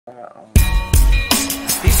He's on the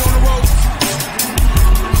rope.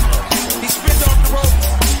 He's spinning off the rope.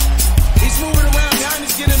 He's moving around now and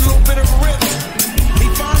he's getting a little bit of a rhythm. He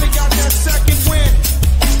finally got that second win.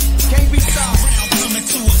 Can't be stopped. Coming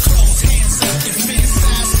to a close, hands up, defense,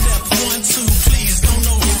 side step, 1, 2, please don't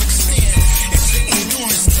overextend. It's the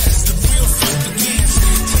endurance test, the real fight begins.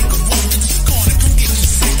 Take a walk in this corner, come get your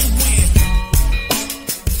second win.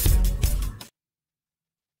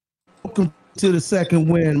 Welcome to the second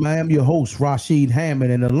win. I am your host, Rashid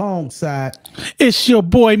Hammond, and alongside it's your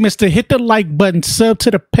boy, Mr. Hit the like button, sub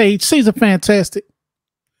to the page. Season fantastic.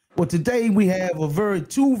 Well, today we have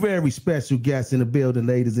two very special guests in the building,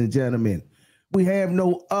 ladies and gentlemen. We have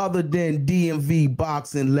no other than DMV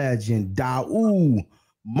boxing legend, DAWUD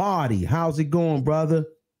MAHDI. How's it going, brother?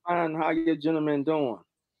 Fine. How you gentlemen doing?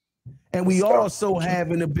 And we also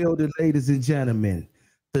have in the building, ladies and gentlemen,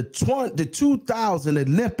 the 2000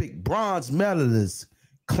 Olympic bronze medalist,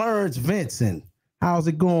 Clarence VINSON. How's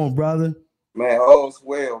it going, brother? Man, all's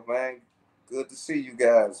well, man. Good to see you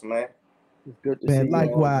guys, man. It's good to Man, see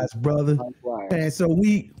likewise, you. brother. Likewise. And so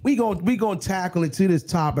we gonna tackle into this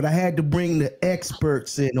topic. I had to bring the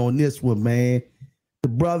experts in on this one, man. The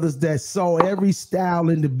brothers that saw every style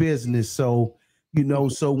in the business. So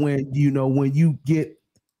when you get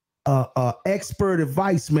expert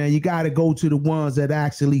advice, man, you got to go to the ones that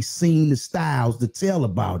actually seen the styles to tell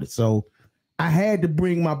about it. So I had to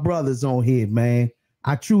bring my brothers on here, man.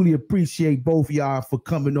 I truly appreciate both of y'all for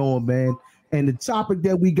coming on, man. And the topic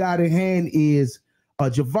that we got in hand is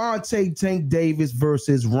Gervonta Tank Davis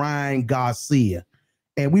versus Ryan Garcia.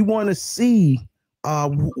 And we want to see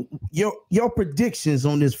your predictions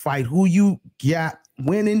on this fight, who you got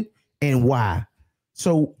winning and why.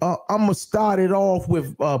 So I'm gonna start it off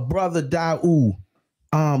with brother DAWUD.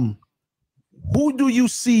 Who do you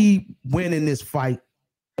see winning this fight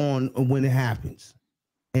on when it happens,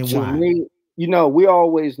 and why? Me, we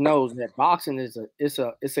always know that boxing is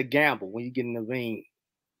a gamble when you get in the ring.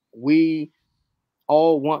 We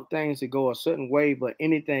all want things to go a certain way, but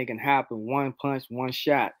anything can happen. One punch, one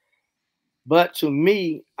shot. But to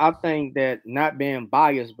me, I think that, not being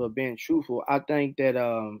biased but being truthful, I think that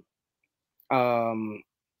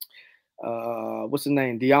what's his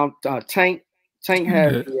name? Tank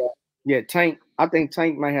has Tank. I think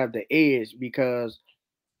Tank might have the edge because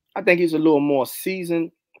I think he's a little more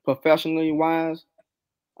seasoned professionally wise.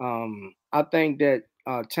 I think that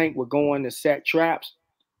Tank would go in to set traps.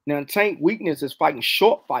 Now Tank weakness is fighting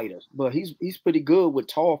short fighters, but he's pretty good with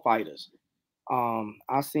tall fighters.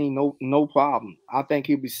 I seen no problem. I think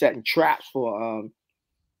he'll be setting traps for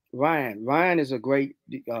Ryan. Ryan is a great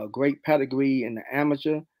pedigree in the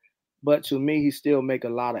amateur. But to me, he still make a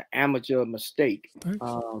lot of amateur mistakes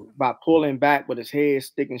by pulling back with his head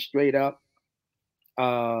sticking straight up.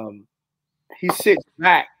 He sits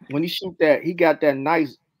back. When he shoot that, he got that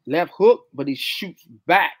nice left hook, but he shoots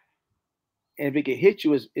back. And if it can hit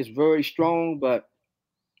you, it's very strong. But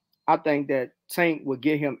I think that Tank will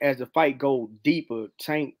get him as the fight goes deeper.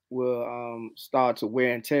 Tank will start to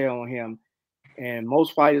wear and tear on him. And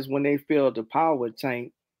most fighters, when they feel the power of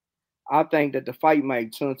Tank, I think that the fight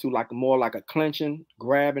might turn to more like a clinching,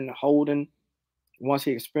 grabbing, holding. Once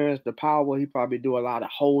he experienced the power, he probably do a lot of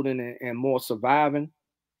holding and more surviving.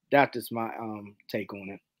 That is my take on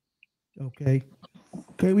it. Okay,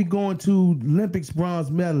 we going to Olympics bronze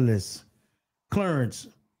medalist, Clarence.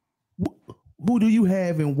 Who do you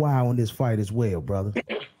have and why on this fight as well, brother?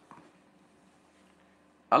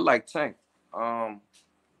 I like Tank.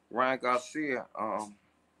 Ryan Garcia.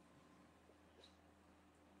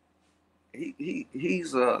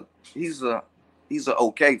 He's a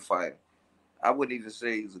okay fighter. I wouldn't even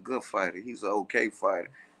say he's a good fighter. He's an okay fighter.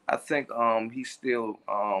 I think he's still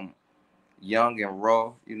young and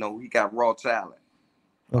raw. He got raw talent.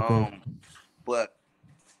 Okay. But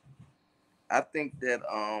I think that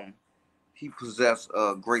he possesses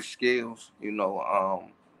great skills.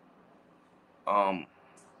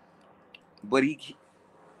 But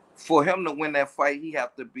for him to win that fight, he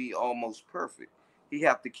have to be almost perfect. He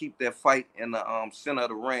have to keep that fight in the center of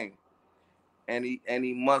the ring, and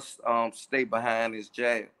he must stay behind his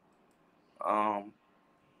jab.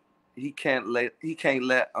 He can't let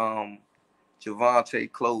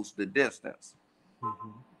Gervonta close the distance.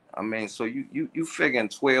 I mean, so you figuring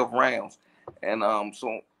 12 rounds, and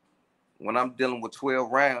so when I'm dealing with 12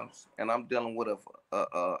 rounds, and I'm dealing with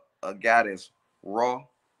a guy that's raw,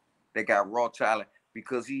 that got raw talent,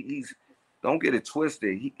 because he's. Don't get it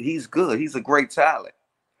twisted. He's good. He's a great talent.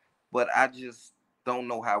 But I just don't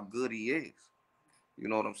know how good he is. You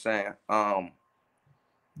know what I'm saying?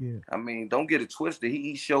 Yeah. I mean, don't get it twisted.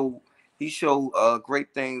 He showed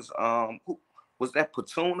great things. was that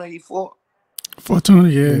Fortuna he fought? Fortuna,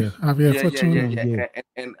 yeah. Fortuna. Yeah.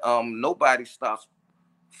 And nobody stops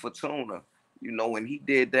Fortuna, you know, when he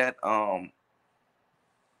did that,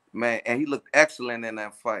 man, and he looked excellent in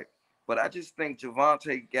that fight. But I just think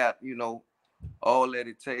Gervonta got, you know, all that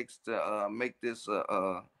it takes to make this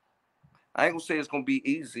I ain't gonna say it's gonna be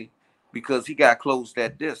easy, because he got close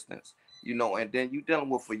that distance, you know, and then you dealing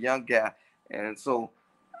with a young guy. And so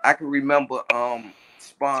I can remember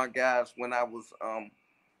sparring guys when I was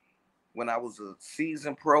a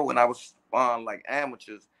seasoned pro, and I was sparring like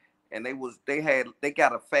amateurs, and they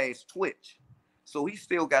got a fast twitch. So he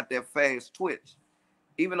still got that fast twitch.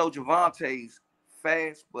 Even though Gervonta's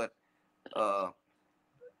fast, but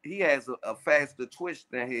he has a faster twitch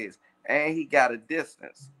than his, and he got a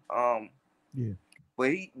distance.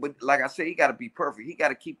 But like I said, he got to be perfect. He got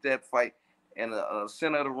to keep that fight in the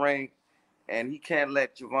center of the ring, and he can't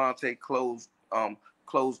let Gervonta close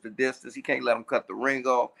the distance. He can't let him cut the ring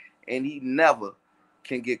off, and he never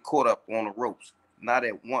can get caught up on the ropes. Not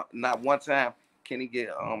one time can he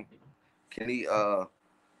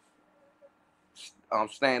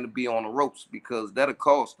stand to be on the ropes, because that'll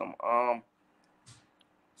cost him.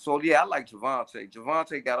 So yeah, I like Gervonta.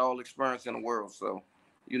 Gervonta got all the experience in the world, so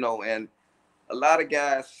you know, and a lot of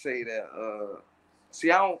guys say that I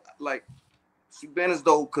don't like Ben's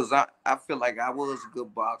though, because I feel like I was a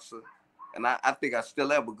good boxer, and I think I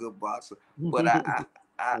still am a good boxer, but I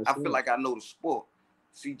feel like I know the sport.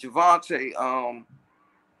 See, Gervonta,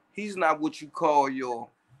 he's not what you call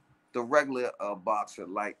the regular boxer.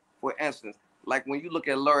 Like, for instance, like when you look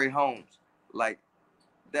at Larry Holmes, like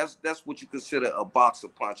that's what you consider a boxer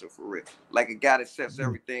puncher for real. Like a guy that sets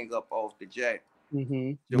everything up off the jab.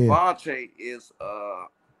 Gervonta is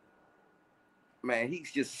man,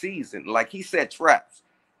 he's just seasoned. Like, he set traps.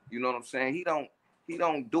 You know what I'm saying? He don't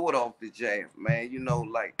do it off the jab, man. You know,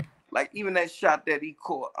 like even that shot that he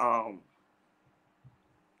caught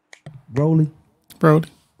Rolly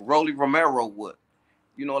Romero would.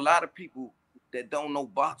 You know, a lot of people that don't know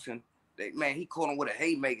boxing, he caught him with a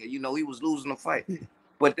haymaker. You know, he was losing the fight.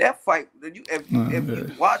 But that fight, if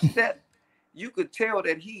you watch that, you could tell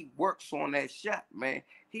that he works on that shot, man.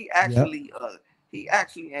 He actually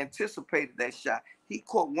anticipated that shot. He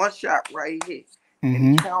caught one shot right here,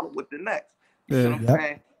 and he countered with the next. You know what I'm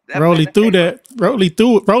saying? Rolly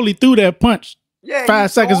threw that punch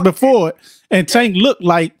 5 seconds before it, and Tank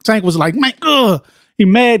was like, man, he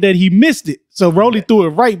mad that he missed it. So Rolly threw it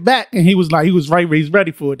right back, and he was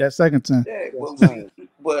ready for it that second time. Yeah,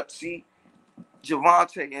 but see,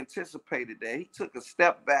 Gervonta anticipated that. He took a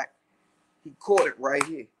step back, he caught it right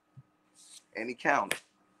here, and he counted.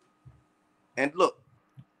 And look,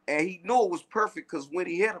 and he knew it was perfect, because when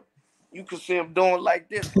he hit him, you could see him doing like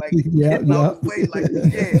this, like getting out of the way, like,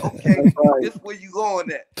 okay, this where you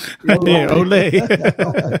going at? Olay.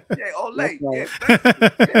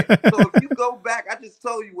 So if you go back, I just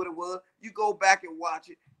told you what it was. You go back and watch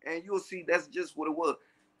it, and you'll see that's just what it was.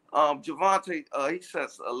 Gervonta, he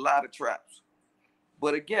sets a lot of traps,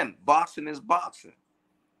 but again, boxing is boxing.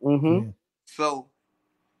 So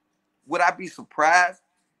would I be surprised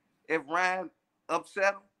if Ryan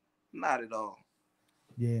upset him? Not at all.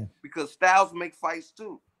 Yeah. Because styles make fights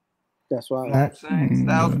too. That's right. You know what I'm saying?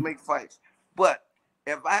 Styles make fights. But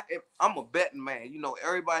if I'm a betting man, you know,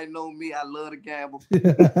 everybody know me, I love to gamble.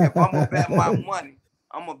 If I'm gonna bet my money,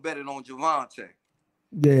 I'm gonna bet it on Gervonta.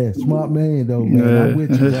 Yeah, smart man though, man. I'm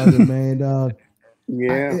with you, brother, man.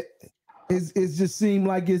 It just seemed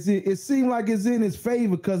like it's in his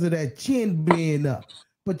favor because of that chin being up.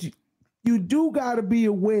 But you do got to be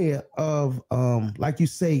aware of like you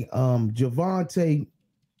say, Gervonta.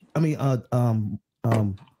 I mean,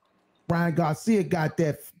 Brian Garcia got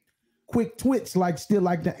that quick twitch, like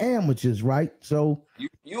the amateurs, right? So you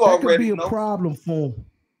that could already be a know. problem for him.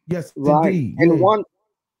 Yes, right. Indeed.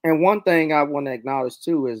 And one thing I want to acknowledge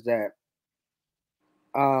too is that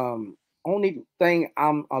only thing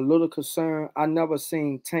I'm a little concerned, I never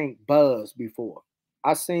seen Tank buzz before.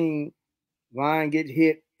 I seen Ryan get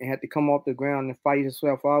hit and had to come off the ground and fight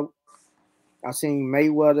himself out. I seen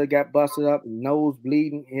Mayweather got busted up, nose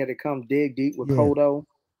bleeding. He had to come dig deep with Cotto.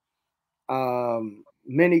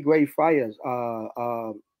 Many great fighters.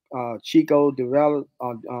 Chico Durrell,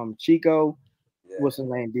 Chico, what's his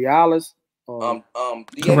name? Dialis. Diego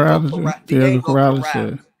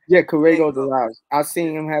Corrales. Yeah, Corrego Dialis. I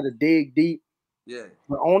seen him had to dig deep. Yeah.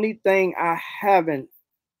 The only thing I haven't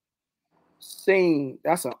seen,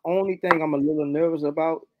 that's the only thing I'm a little nervous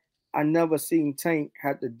about. I never seen Tank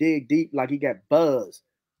have to dig deep like he got buzzed.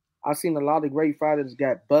 I've seen a lot of great fighters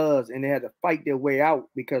got buzzed and they had to fight their way out,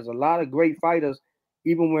 because a lot of great fighters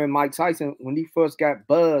even when Mike Tyson, when he first got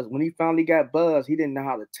buzzed, when he finally got buzzed, he didn't know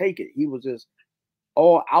how to take it. He was just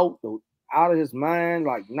all out of his mind,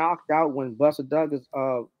 like knocked out when Buster Douglas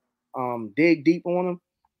dig deep on him.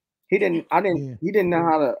 He didn't know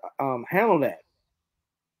how to handle that.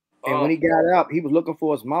 And when he got up, he was looking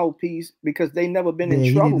for his mouthpiece because they never been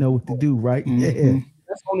in trouble. He didn't know what to do, right? Mm-hmm. Yeah.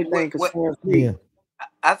 That's the only thing concerns me. Yeah.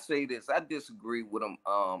 I say this. I disagree with him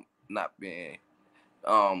not being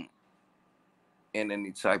in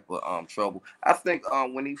any type of trouble. I think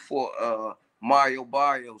when he fought Mario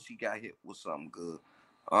Barrios, he got hit with something good.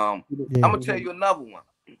 I'm gonna tell you another one.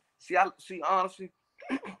 See, honestly,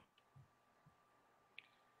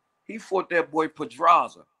 he fought that boy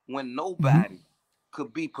Pedraza when nobody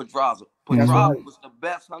could beat Pedraza. Pedraza was the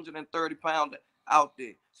best 130-pounder out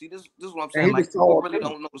there. See, this is what I'm saying. Like, people really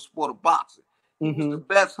don't know the sport of boxing. He was the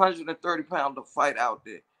best 130-pounder fight out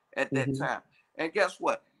there at that time. And guess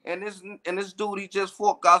what? And this dude he just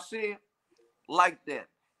fought, Garcia, like that.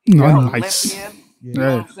 He's an Olympian. You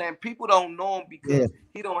know what I'm saying? People don't know him because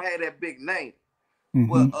he don't have that big name.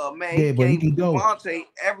 But man, he gave Gervonta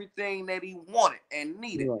everything that he wanted and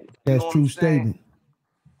needed. That's true statement.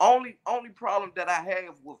 Only problem that I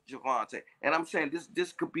have with Gervonta, and I'm saying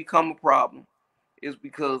this could become a problem, is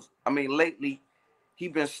because I mean lately he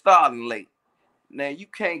been starting late. Now you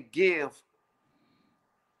can't give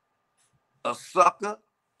a sucker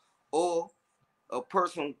or a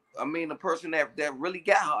person, a person that really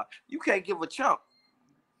got hard. You can't give a chump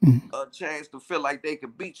a chance to feel like they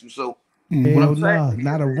could beat you. So what I'm saying,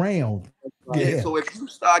 not a round. Yeah. So if you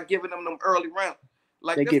start giving them early rounds,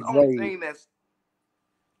 like that's the only thing that's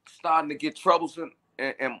starting to get troublesome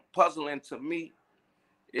and puzzling to me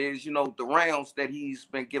is, you know, the rounds that he's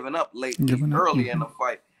been giving up lately, early in the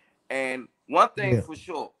fight. And one thing for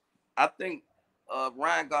sure, I think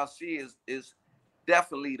Ryan Garcia is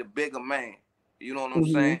definitely the bigger man. You know what I'm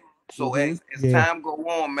saying? So as time go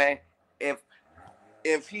on, man,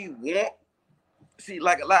 if he want, see,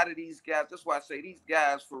 like a lot of these guys, that's why I say these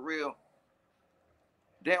guys for real,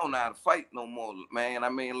 they don't know how to fight no more, man. I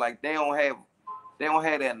mean, like they don't have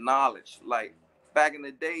that knowledge. Like back in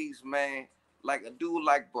the days, man, like a dude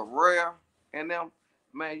like Barrera and them,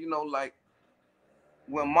 man, you know, like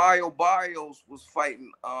when Mario Barrios was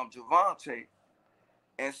fighting Gervonta,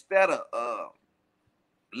 instead of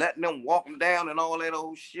letting them walk him down and all that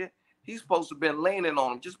old shit, he's supposed to have been leaning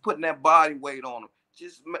on him, just putting that body weight on him,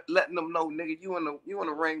 just letting them know, nigga, you in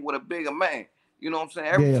the ring with a bigger man. You know what I'm saying?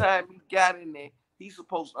 Every time he got in there, he's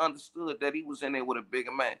supposed to understood that he was in there with a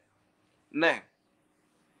bigger man. Now,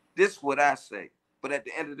 this is what I say. But at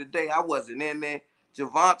the end of the day, I wasn't in there.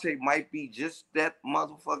 Gervonta might be just that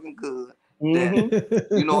motherfucking good. That,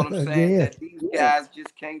 you know what I'm saying? That these guys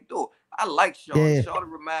just can't do it. I like Shorty. Shorty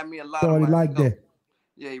remind me a lot of myself. Like that.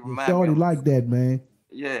 Yeah, he remind Shorty me. Like that, man.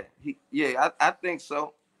 Yeah, I think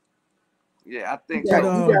so. Yeah, I think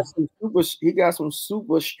so. He got some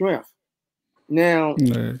super strength. Now,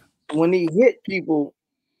 when he hit people,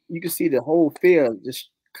 you can see the whole fear just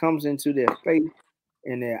comes into their face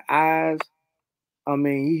and their eyes. I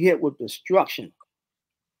mean, he hit with destruction.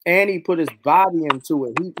 And he put his body into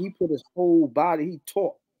it. He put his whole body. He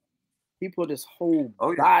taught. He put his whole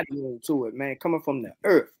body into it, man, coming from the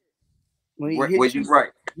earth. When he hit you,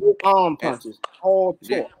 arm punches, all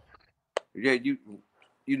taught. Yeah, you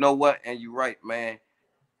know what? And you're right, man.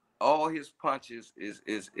 All his punches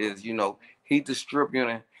is you know, he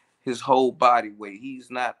distributing his whole body weight. He's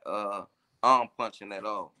not arm punching at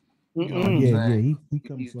all. You know what I'm saying?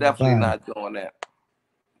 He's definitely not doing that.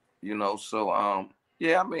 You know, so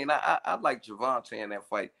yeah, I mean, I like Gervonta in that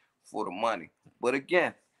fight for the money. But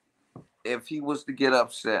again, if he was to get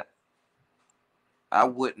upset, I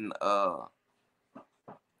wouldn't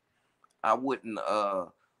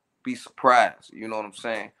be surprised. You know what I'm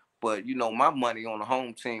saying? But you know, my money on the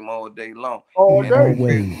home team all day long. Always. And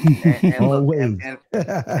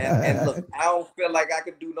look, I don't feel like I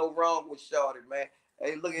could do no wrong with Shorty, man.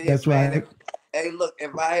 Hey, look at That's him, man. right. Hey, look,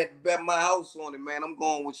 if I had to bet my house on it, man, I'm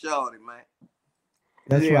going with Shorty, man.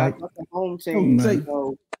 That's right. The home team.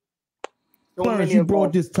 Clarence, you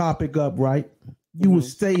brought this topic up, right? You were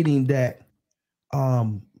stating that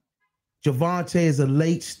Gervonta is a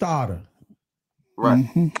late starter. Right.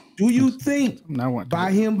 Do you think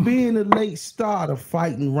by him being a late starter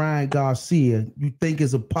fighting Ryan Garcia, you think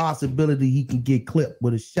it's a possibility he can get clipped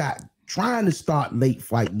with a shot trying to start late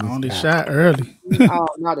fighting this on the guy? shot early?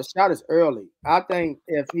 No, the shot is early. I think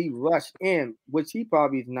if he rushed in, which he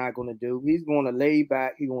probably is not going to do, he's going to lay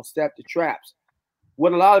back. He's going to step the traps.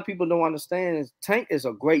 What a lot of people don't understand is Tank is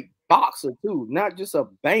a great boxer too, not just a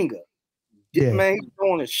banger. Man, he's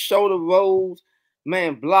throwing his shoulder rolls.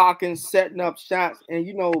 man, blocking, setting up shots, and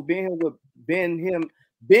being with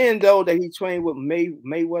Ben though that he trained with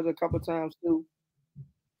Mayweather a couple times too.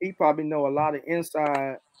 He probably know a lot of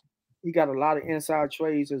inside. He got a lot of inside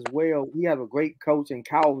trades as well. He has a great coach in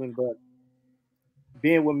Calvin, but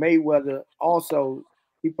being with Mayweather also,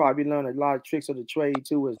 he probably learned a lot of tricks of the trade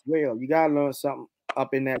too as well. You gotta learn something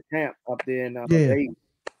up in that camp up there in Vegas.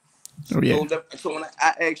 Oh, yeah. So when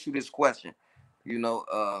I ask you this question,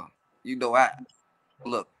 I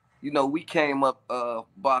look, we came up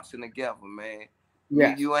boxing together, man.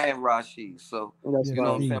 Yes. You and Rashid. So That's you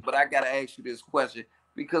know what I'm saying. But I gotta ask you this question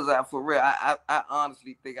because for real, I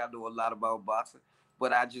honestly think I know a lot about boxing,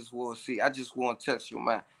 but I just want to test your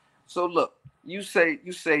mind. So look, you say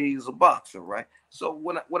he's a boxer, right? So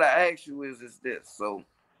what I ask you is this. So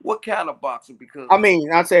what kind of boxer? Because I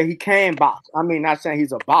mean, I say he can box. I mean, not saying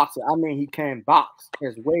he's a boxer. I mean, he can box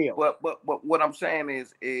as well. But what I'm saying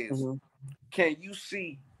is can you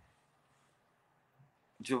see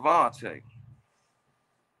Gervonta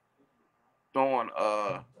throwing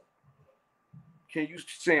can you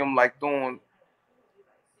see him like throwing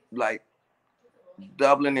like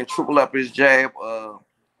doubling and triple up his jab,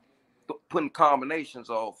 putting combinations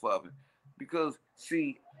off of it? Because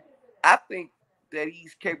see, I think that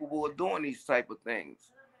he's capable of doing these type of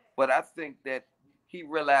things, but I think that he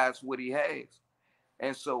realized what he has,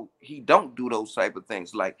 and so he don't do those type of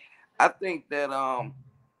things. Like I think that I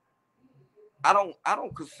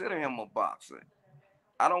don't consider him a boxer.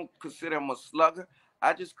 I don't consider him a slugger.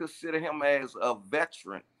 I just consider him as a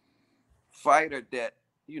veteran fighter that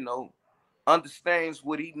understands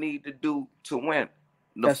what he need to do to win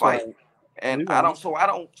the fight. Right. And I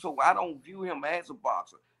don't view him as a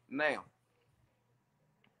boxer. Now,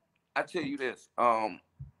 I tell you this. Now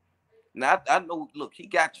I know. Look, he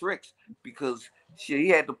got tricks because he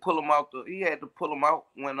had to pull him out. He had to pull him out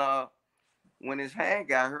when his hand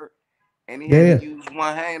got hurt, and he had to use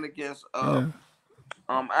one hand against as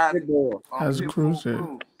a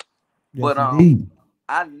cruiser. But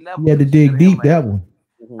I never had to dig deep that one.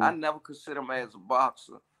 I never consider him as a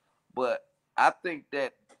boxer, but I think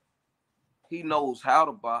that he knows how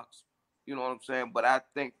to box. You know what I'm saying? But I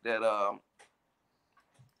think that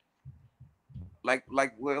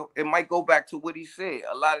well, it might go back to what he said.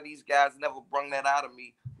 A lot of these guys never brung that out of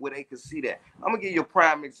me where they could see that. I'm gonna give you a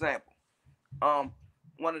prime example.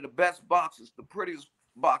 One of the best boxers, the prettiest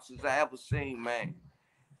boxers I ever seen, man.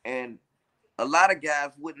 And a lot of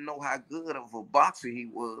guys wouldn't know how good of a boxer he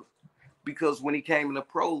was because when he came in the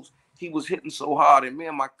pros, he was hitting so hard. And me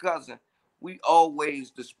and my cousin, we always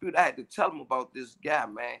dispute. I had to tell him about this guy,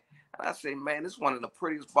 man. And I say, man, this is one of the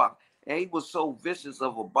prettiest boxers. And he was so vicious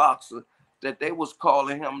of a boxer that they was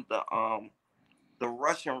calling him the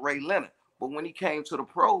Russian Ray Leonard. But when he came to the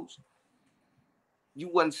pros, you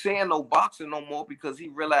wasn't seeing no boxing no more because he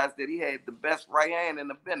realized that he had the best right hand in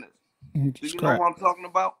the business. Do you know what I'm talking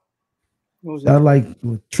about? I like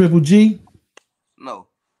Triple G. No.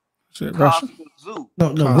 Russian?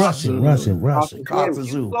 No, Russian.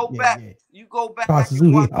 You go back. You go back and watch his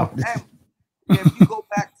if you go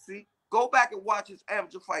back, go back and watch his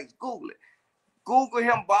amateur fights. Google it. Google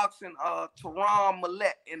him boxing Teron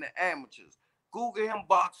Millette in the amateurs. Google him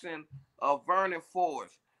boxing Vernon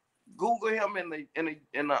Forrest. Google him in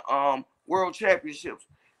the World Championships,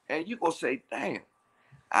 and you gonna say, "Damn,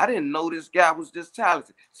 I didn't know this guy was this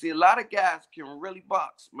talented." See, a lot of guys can really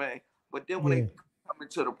box, man, but then when they come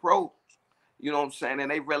into the pros, you know what I'm saying, and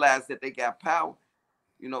they realize that they got power,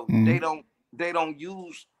 they don't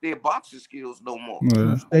use their boxing skills no more. You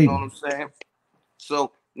know what I'm saying?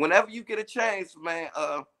 So whenever you get a chance, man,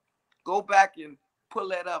 go back and pull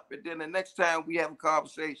that up, and then the next time we have a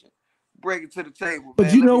conversation, bring it to the table. But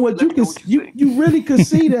man. You know what? You really could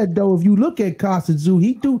see that though. If you look at Kasazu,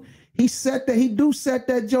 he do set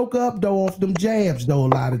that joke up though off them jabs though. A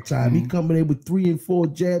lot of time he coming in with 3 and 4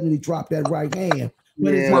 jabs and he drop that right hand,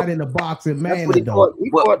 but it's not in the boxing manner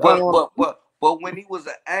though. But when he was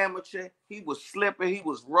an amateur, he was slipping, he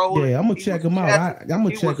was rolling. Yeah, I'm gonna check him out. I'm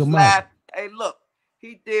gonna check him out. Hey, look,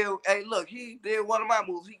 he did one of my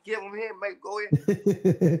moves. He give him here, man. Go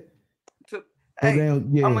ahead.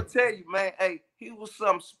 I'm gonna tell you, man. Hey, he was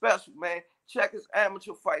something special, man. Check his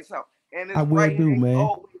amateur fights out, and his right hand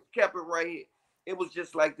always kept it right here. It was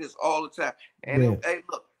just like this all the time. And hey,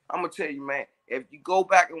 look, I'm gonna tell you, man. If you go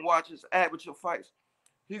back and watch his amateur fights,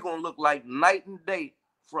 he gonna look like night and day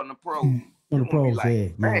from the pros. From the pros,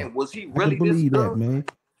 like, man, was he really this good, man?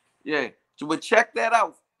 Yeah. So, but check that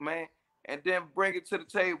out, man, and then bring it to the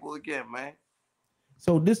table again, man.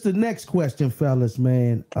 So this is the next question, fellas,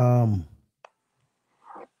 man.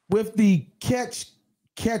 With the catch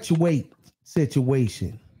weight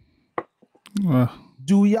situation,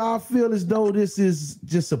 Do y'all feel as though this is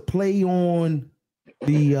just a play on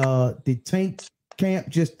the Tank camp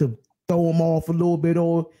just to throw him off a little bit,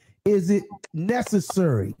 or is it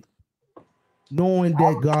necessary knowing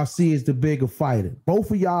that Garcia is the bigger fighter?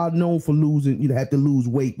 Both of y'all known for losing, had to lose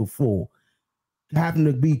weight before. Having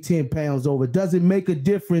to be 10 pounds over. Does it make a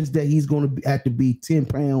difference that he's going to have to be 10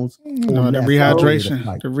 pounds? No, the rehydration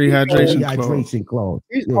clause.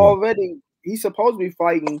 He's supposed to be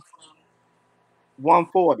fighting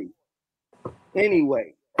 140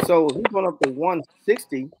 anyway. So he's going up to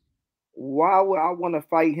 160. Why would I want to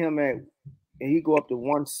fight him and he go up to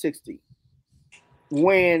 160?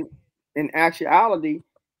 When in actuality,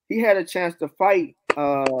 he had a chance to fight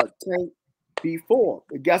Tank before.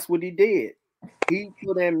 But guess what he did? He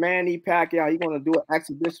put in Manny Pacquiao. He's going to do an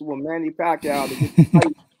exhibition with Manny Pacquiao to get the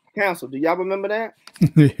fight canceled. Do y'all remember that?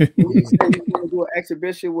 He said he's going to do an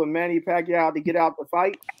exhibition with Manny Pacquiao to get out the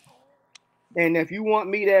fight. And if you want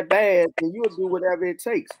me that bad, then you'll do whatever it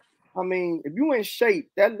takes. I mean, if you in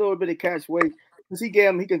shape, that little bit of catch weight, because he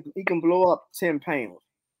can blow up 10 pounds.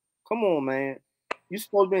 Come on, man. You're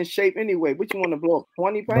supposed to be in shape anyway. But you want to blow up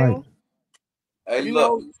 20 pounds? Right. Hey,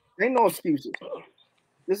 ain't no excuses.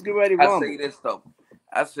 Let's get ready to rumble.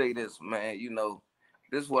 I say this, man.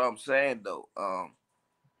 This is what I'm saying though.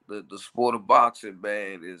 The sport of boxing,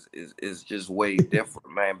 man, is just way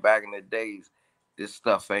different, man. Back in the days, this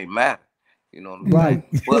stuff ain't matter. You know what I mean? Right.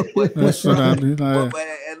 But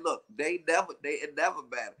and look, it never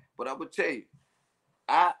mattered. But I'm gonna tell you,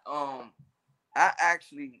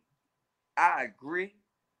 I agree,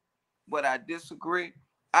 but I disagree.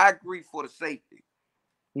 I agree for the safety.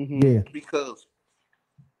 Yeah. Because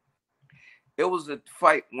it was a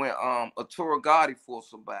fight when Arturo Gotti fought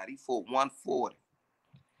somebody. He fought 140.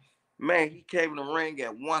 Man, he came in the ring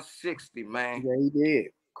at 160, man. Yeah, he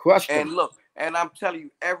did. Crushed him. And look, and I'm telling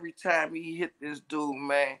you, every time he hit this dude,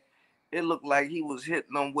 man, it looked like he was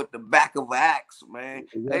hitting him with the back of an axe, man.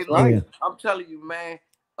 That's right. I'm telling you, man.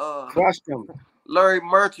 Crushed him. Larry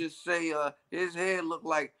Merchant say his head looked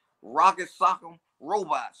like rocket sock'em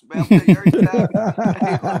robots, man. I'm telling you, every time.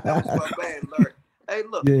 That was my man, Larry. Hey,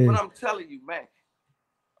 look, but I'm telling you, man.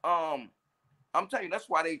 I'm telling you, that's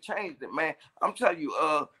why they changed it, man. I'm telling you,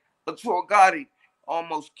 Arturo Gotti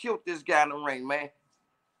almost killed this guy in the ring, man.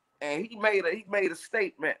 And he made a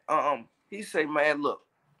statement. He say, man, look.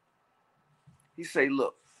 He say,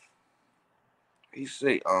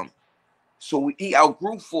 so he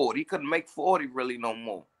outgrew 40. He couldn't make 40 really no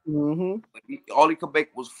more. All he could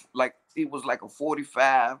make was he was like a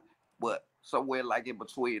 45, but somewhere like in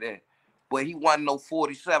between that. But he wasn't no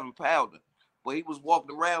 47 pounder. But he was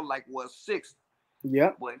walking around like 60.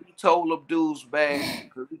 Yeah. But he told them dudes, man,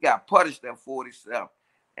 because he got punished at 47.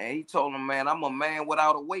 And he told them, man, I'm a man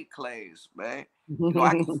without a weight class, man.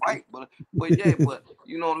 I can fight, but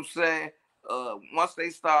you know what I'm saying? Once they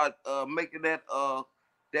start making that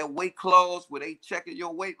weight clause where they checking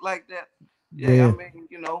your weight like that,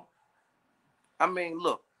 I mean,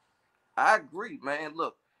 look, I agree, man.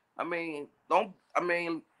 Look,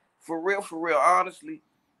 for real, honestly,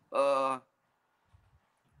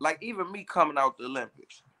 like even me coming out the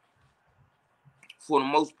Olympics, for the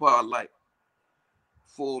most part,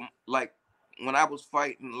 when I was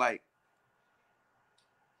fighting, like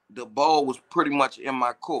the ball was pretty much in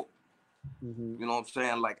my court. You know what I'm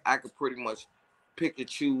saying? Like I could pretty much pick and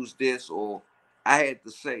choose this, or I had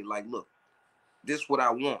to say, like, look, this what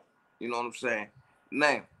I want. You know what I'm saying?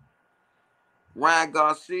 Now, Ryan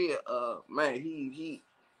Garcia, man, he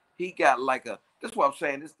got like that's what I'm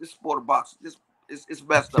saying. This sport of boxing, it's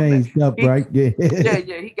messed up. Changed up, right? Yeah.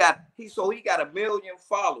 He got 1 million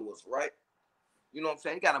followers, right? You know what I'm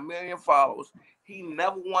saying? He got 1 million followers. He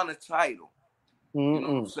never won a title. You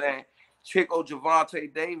know what I'm saying? Chico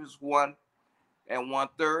Gervonta Davis won at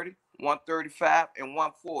 130, 135, and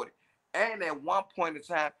 140. And at one point in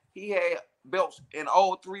time, he had belts in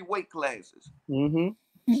all 3 weight classes.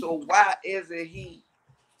 So why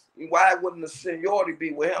wouldn't the seniority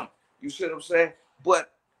be with him? You see what I'm saying?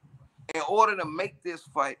 But in order to make this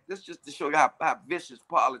fight, this just to show you how vicious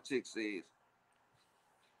politics is,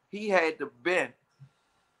 he had to bend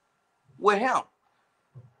with him.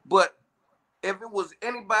 But if it was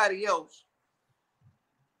anybody else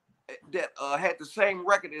that had the same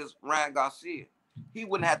record as Ryan Garcia, he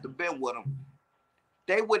wouldn't have to bend with him.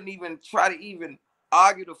 They wouldn't even try to even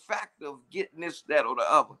argue the fact of getting this, that, or the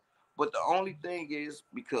other. But the only thing is,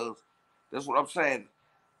 because that's what I'm saying,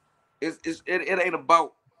 it ain't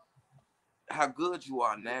about how good you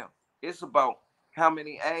are now. It's about how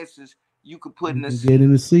many asses you could put in the seat. Get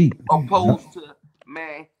in the seat. Opposed to,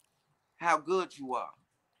 man, how good you are.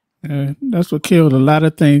 That's what killed a lot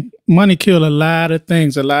of things. Money killed a lot of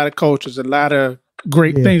things, a lot of cultures, a lot of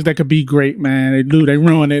great things that could be great, man. They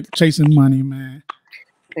ruin it chasing money, man.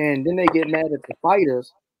 And then they get mad at the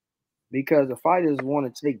fighters because the fighters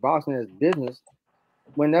want to take boxing as business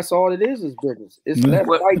when that's all it is business. It's less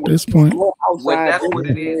fighting at this point. outside. That's what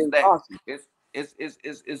it is.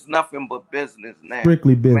 It's nothing but business now.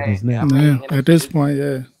 Strictly business now. At this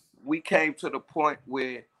point, we came to the point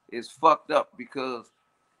where it's fucked up because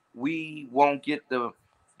we won't get the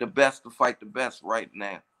best to fight the best right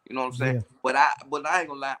now. You know what I'm saying? Yeah. But I ain't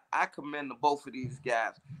gonna lie, I commend the both of these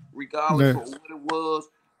guys. Regardless of what it was,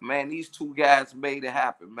 man, these two guys made it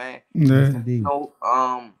happen, man. Yeah. You know,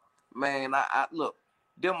 man, I look,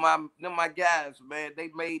 them my guys, man, they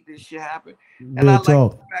made this shit happen. And I like the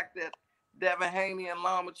fact that Devin Haney and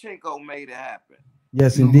Lomachenko made it happen.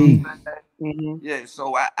 Yes, indeed. Yeah,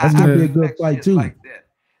 so that's gonna be a good fight too. Like that.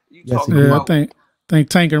 You talking about, I think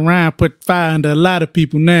Tank and Ryan put fire into a lot of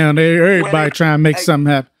people now. Everybody trying to make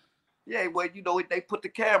something happen. Yeah, well, you know, they put the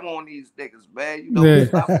camera on these niggas, man. You know,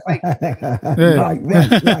 stop faking niggas. Right.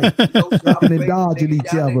 You know, stop dodging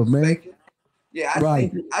each other, man. Faking. Yeah, I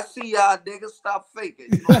see y'all niggas stop faking.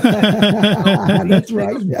 You know? That's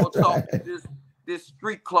right. Talk this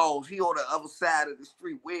street clothes. He on the other side of the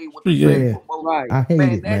street. We ain't with the right. I hate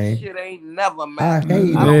it, man. That shit ain't never mattered. I hate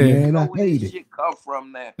it, man. I hate it. Shit come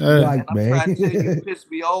from that. Right, and man. I'm trying to tell you, it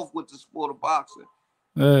pissed me off with the sport of boxing.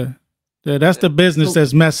 Yeah, that's the business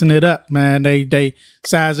that's messing it up, man. They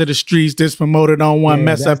size of the streets. This promoter don't want to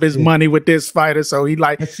mess up his money with this fighter, so he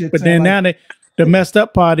like. But then now the messed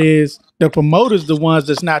up part is the promoters, the ones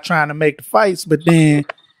that's not trying to make the fights, but then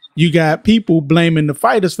you got people blaming the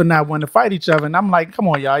fighters for not wanting to fight each other, and I'm like, come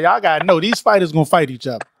on, y'all gotta know these fighters gonna fight each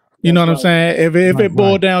other. You know what I'm saying? If it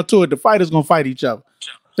boiled down to it, the fighters gonna fight each other.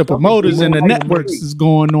 The promoters and the networks is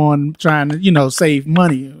going on trying to save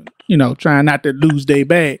money, trying not to lose their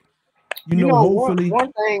bag. You know, hopefully,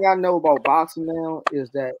 one thing I know about boxing now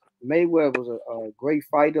is that Mayweather was a great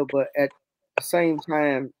fighter, but at the same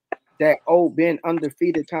time, that being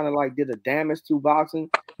undefeated kind of like did a damage to boxing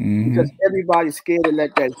because everybody's scared to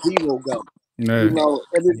let that zero go. You know,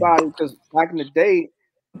 everybody, because back in the day,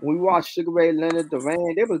 when we watched Sugar Ray Leonard,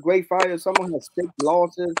 Duran, they were great fighters. Someone had 6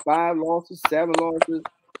 losses, 5 losses, 7 losses.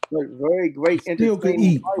 But very great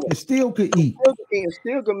entertaining fighters. It still could eat. It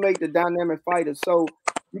still could make the dynamic fighters. So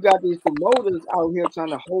you got these promoters out here trying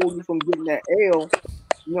to hold you from getting that L.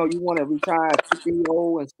 You know, you want to retire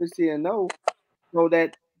 50-0 and 60-0. So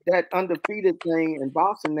that undefeated thing in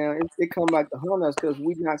boxing now, it come back to haunt us because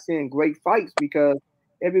we're not seeing great fights because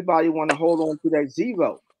everybody want to hold on to that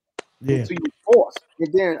zero. Yeah. So you force.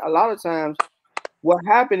 And then a lot of times what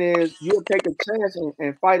happened is you'll take a chance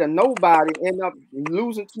and fight a nobody, end up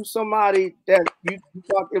losing to somebody that you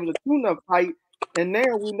thought it was a tune-up fight. And now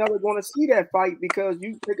we're never going to see that fight because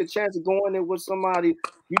you take a chance of going in with somebody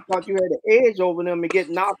you thought you had the edge over them and get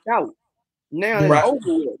knocked out. Now it's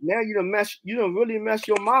over with. Now you done really mess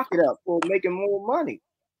your market up for making more money.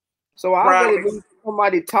 So I'd rather lose to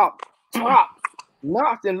somebody top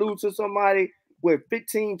knocked than lose to somebody with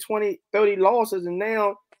 15, 20, 30 losses, and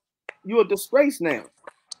now you're a disgrace now.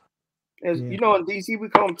 As you know, in DC, we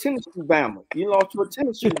call them Tennessee Bama. You lost to a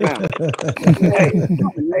Tennessee Bama. Hey,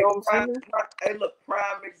 look,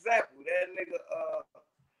 prime example. That nigga,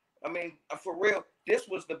 I mean, for real, this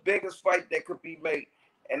was the biggest fight that could be made.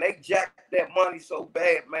 And they jacked that money so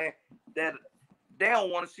bad, man, that they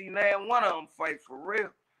don't want to see now one of them fight for real.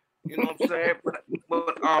 You know what I'm saying?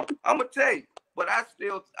 But I'm gonna tell you, but I'm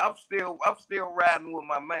still riding with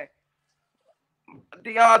my man.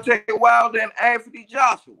 Deontay Wilder and Anthony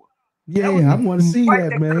Joshua. Yeah, I want to see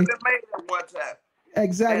that, man. Made that one time.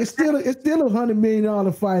 Exactly. It's still $100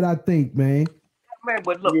 million fight, I think, man. Man,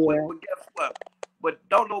 but look, but guess what? But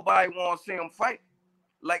don't nobody want to see them fight.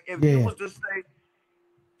 Like if you was to say,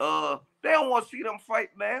 they don't want to see them fight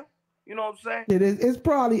now. You know what I'm saying? It's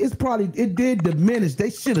probably it did diminish. They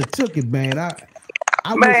should have took it, man. I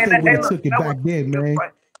wish they would have took it back then, man.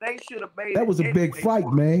 They should have made that was a big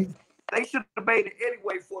fight, man. They should have made it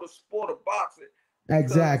anyway for the sport of boxing.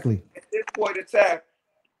 Exactly. At this point in time,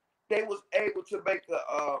 they was able to make the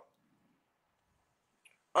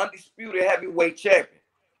undisputed heavyweight champion,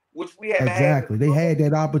 which we had. Exactly. They had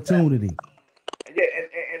that opportunity. Yeah,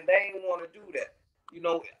 and they ain't want to do that. You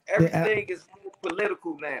know, everything is more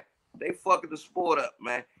political now. They fucking the sport up,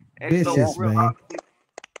 man. And vicious, so, man.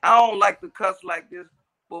 I don't like to cuss like this,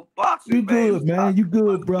 but boxing, you good, man. You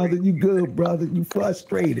good, brother. You good, brother. You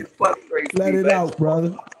frustrated. Let it out,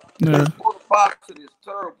 brother. The sport of boxing is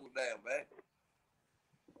terrible now, man.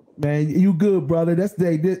 Man, you good, brother. That's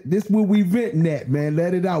this what we venting at, man.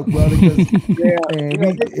 Let it out, brother. Man, they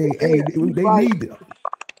need it.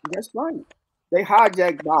 That's right. They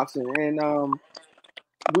hijacked boxing, and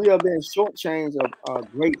we have been shortchanged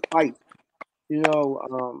of great fights. You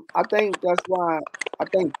know, I think that's why I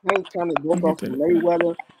think Tank kind of broke off from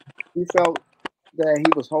Mayweather. He felt that he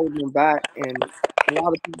was holding him back, and a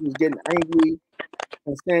lot of people was getting angry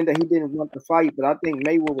and saying that he didn't want to fight. But I think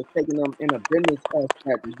Mayweather was taking them in a business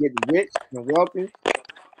aspect to get rich and wealthy.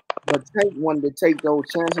 But Tank wanted to take those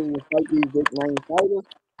chances and fight these big name fighters.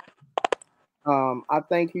 I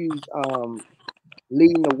think he's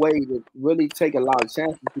leading the way to really take a lot of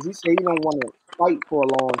chances because he said he don't want to fight for a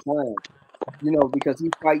long time. You know, because he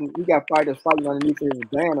got fighters fighting underneath his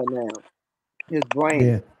banner now, his brand.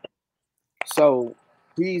 Yeah. So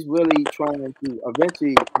he's really trying to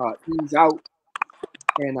eventually ease out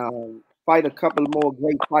and fight a couple more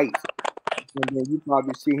great fights, and then you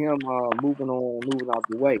probably see him moving out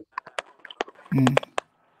the way.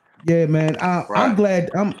 Yeah, man. I'm glad.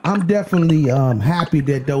 I'm definitely happy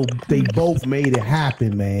that they both made it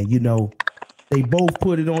happen, man. You know, they both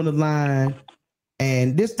put it on the line.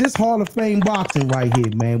 And this Hall of Fame boxing right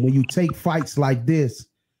here, man. When you take fights like this,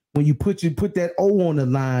 when you put that O on the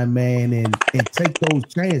line, man, and take those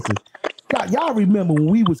chances. Y'all remember when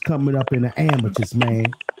we was coming up in the amateurs, man.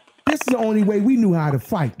 This is the only way we knew how to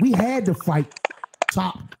fight. We had to fight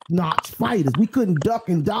top-notch fighters. We couldn't duck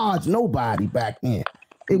and dodge nobody back then.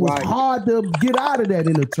 It was hard to get out of that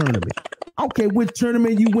in a tournament. I don't care which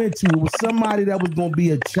tournament you went to. It was somebody that was going to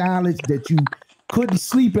be a challenge that you couldn't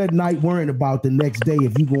sleep at night worrying about the next day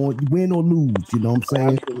if you going to win or lose. You know what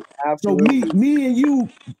I'm saying? Absolutely. So me and you,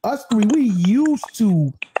 us three, we used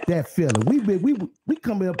to that feeling. We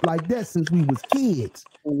coming up like that since we was kids.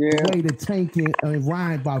 Yeah. The way the Tank and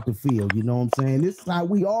Ryan about the field. You know what I'm saying? This is how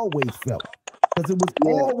we always felt. Because it was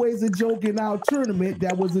always a joke in our tournament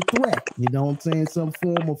that was a threat. You know what I'm saying? Some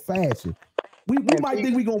form of fashion. We might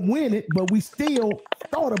think we're going to win it, but we still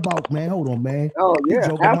thought about, man, hold on, man. Oh, yeah,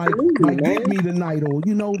 absolutely, might get me tonight, or,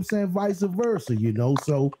 you know what I'm saying, vice versa, you know?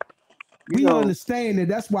 So we understand that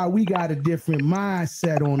that's why we got a different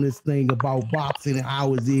mindset on this thing about boxing and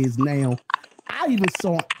how it is now. I even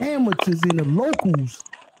saw amateurs in the locals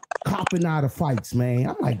copping out of fights, man.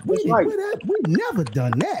 I'm like, we never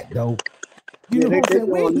done that, though. You know what I'm saying?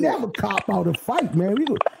 We ain't never cop out a fight, man.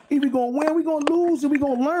 If we're going to win, we're going to lose, and we're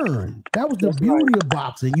going to learn. That was the beauty of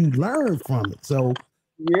boxing. You learn from it. So,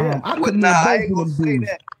 I couldn't ain't gonna say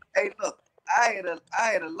that. Hey, look, I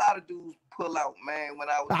had a lot of dudes pull out, man, when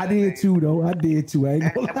I was I did too, though. I did too. I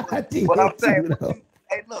ain't gonna lie. I did but I'm saying, too,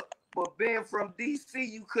 hey, look, but being from DC,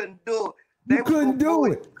 you couldn't do it. You couldn't do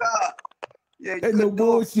it. God. Yeah, you ain't no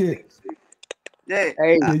bullshit. Yeah,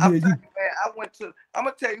 hey, man, I went to. I'm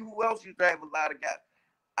gonna tell you who else used to have a lot of guys.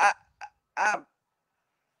 I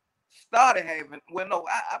started having. Well, no,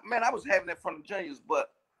 I was having it from the juniors,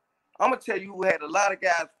 but I'm gonna tell you who had a lot of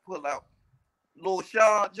guys pull out. Little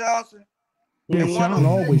Sean Johnson. Yeah, Sean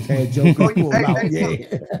always had jokers pull out.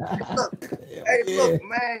 Look,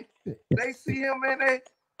 man. They see him in there.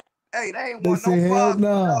 Hey, they ain't want no bars.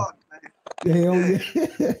 Nah. Hell yeah.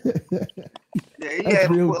 Yeah, he That's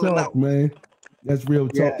had real talk, out. Man. That's real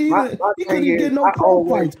talk. Yeah, he couldn't even get no pro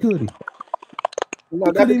fights, could he? No,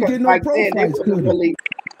 he couldn't even get no pro fights, could he?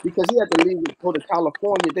 Because he had to leave to go to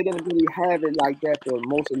California. They didn't really have it like that for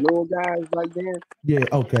most of the little guys right there. Yeah,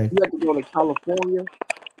 okay. He had to go to California,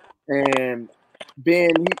 and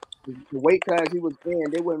the weight class he was in,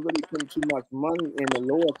 they weren't really putting too much money in the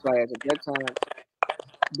lower class at that time.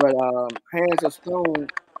 But Hands of Stone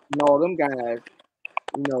and all them guys,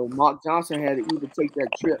 you know, Mark Johnson had to either take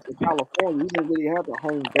that trip to California. He didn't really have a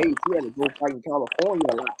home base. He had to go fight in California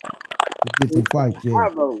a lot. Get some fights, yeah.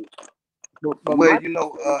 But well, you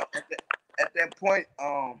know, at that point,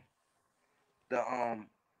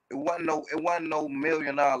 it wasn't no $1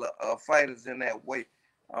 million fighters in that weight.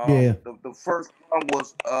 The first one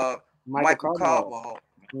was Michael Carvajal.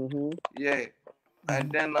 Mm-hmm. Yeah,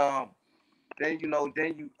 and then you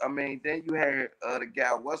had the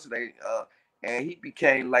guy and he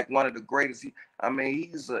became like one of the greatest. He's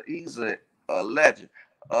a legend.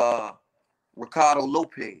 Ricardo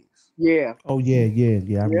Lopez. Yeah. Oh yeah. I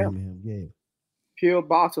remember him. Yeah. Pure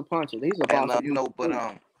boxer puncher. He's a boxer.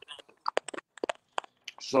 And,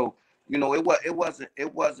 so it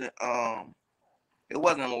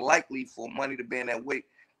wasn't likely for money to be in that weight.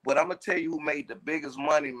 But I'm gonna tell you who made the biggest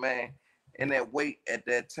money, man, in that weight at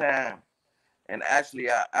that time. And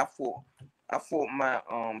actually, I fought my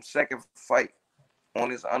second fight on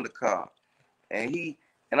his undercard, and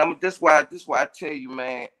this why I tell you,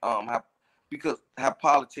 man, how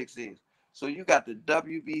politics is. So you got the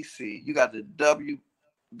WBC, you got the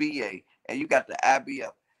WBA, and you got the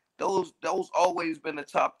IBF. Those always been the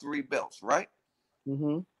top 3 belts, right?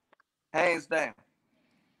 Mm-hmm. Hands down.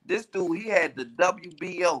 This dude, he had the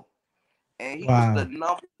WBO, and he Wow. was the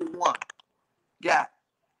 #1 guy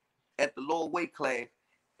at the lower weight class,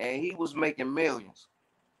 and he was making millions.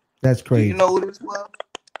 That's crazy. Do you know who this was?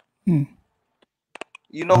 Hmm.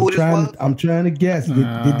 You know who this was? I'm trying to guess.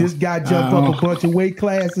 Did this guy jump up a bunch of weight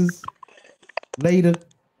classes later?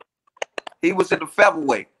 He was at the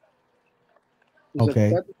featherweight.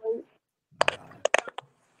 Okay.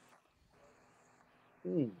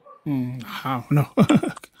 I don't know.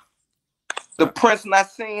 The Prince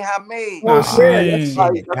Nassim Hamed.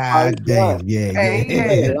 God damn, yeah. And he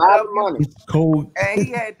had a lot of money. It's cold. And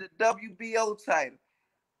he had the WBO title.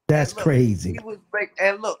 That's Look, crazy. He was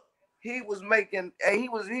and look, he was making, and he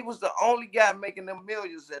was the only guy making them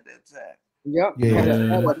millions at that time. Yep.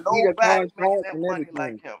 Yeah. But nobody making that money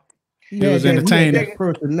like him. He was entertaining. He had that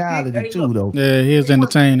personality too, though. Yeah, he was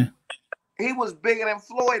entertaining. He was bigger than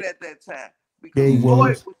Floyd at that time because Yeah, he Floyd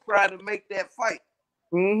was. was trying to make that fight.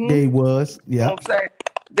 Mm-hmm. Yeah, he was. You know Yeah. what I'm saying?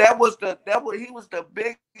 He was the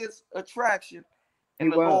biggest attraction in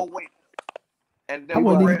the lower weight. And I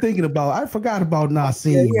wasn't even thinking about. I forgot about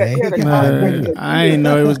Nassim, man. I ain't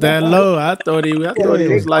know it was that low. I thought he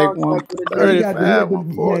was like 135.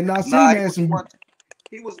 Nassim had some.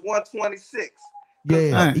 He was 126.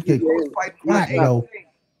 Yeah, he could.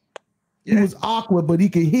 He was awkward, but he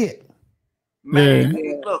could hit. Man,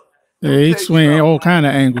 look. He swing all kind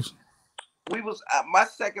of angles. We was my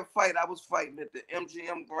second fight. I was fighting at the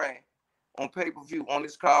MGM Grand on pay-per-view on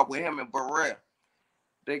this card with him and Barrera.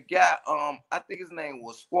 The guy, I think his name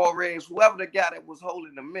was Suarez, whoever the guy that was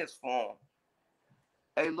holding the mitts for him.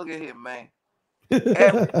 Hey, look at him, man.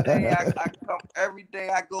 Every day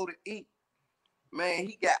I go to eat, man,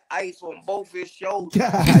 he got ice on both his shoulders.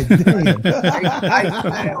 God damn. Ice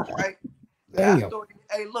down, right? Damn.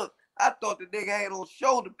 Hey, look, I thought the nigga had on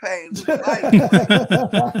shoulder pads. I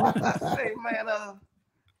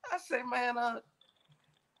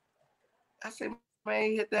say, man,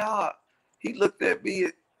 he hit that hard. He looked at me.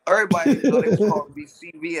 Everybody thought it was called me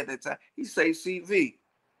CV at that time. He say CV.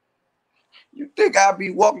 You think I'd be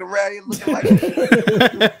walking around here looking like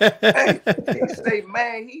hey,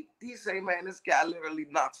 he say, man, this guy literally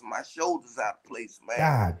knocks my shoulders out of place, man.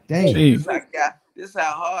 God damn. This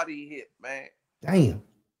how hard he hit, man. Damn.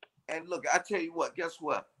 And look, I tell you what, guess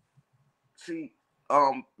what? See,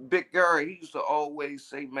 Big Gary, he used to always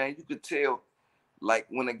say, man, you could tell like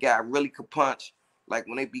when a guy really could punch, like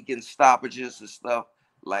when they be getting stoppages and stuff,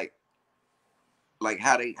 like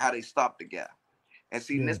how they stop the guy. And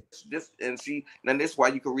see, this is why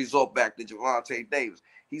you can resort back to Gervonta Davis.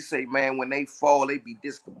 He say, man, when they fall, they be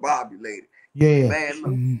discombobulated. Yeah. Man,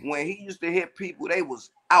 look, when he used to hit people, they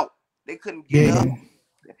was out. They couldn't get up.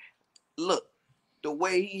 Look, the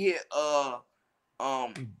way he hit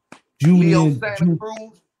Leo Santa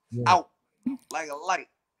Cruz out like a light.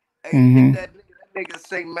 Hey, that nigga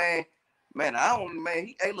say, man, I don't, man.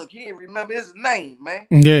 He ain't remember his name, man.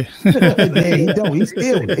 Yeah. Yeah, he don't. He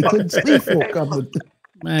still. They couldn't sleep for a couple of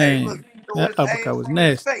man. That uppercut was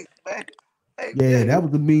nasty. Face, man. Hey, yeah, that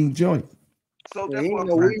was a mean joint. So Yeah, that's he what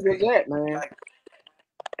know where he was at, man. like,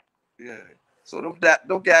 yeah. So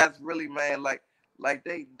them guys really, man, like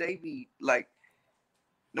they be like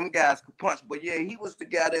them guys could punch. But yeah, he was the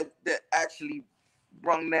guy that actually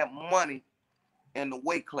brung that money in the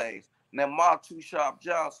weight class. Now, Mark Too Sharp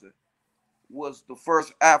Johnson was the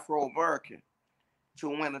first Afro-American to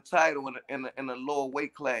win a title in the lower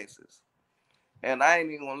weight classes. And I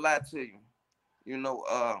ain't even gonna lie to you. You know,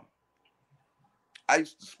 I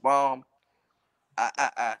used to spawn.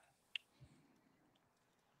 I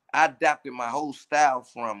adapted my whole style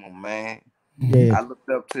from him, man. Yeah. I looked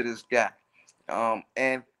up to this guy.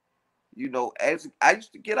 And you know, as I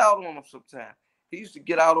used to get out on him sometimes. He used to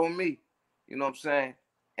get out on me. You know what I'm saying?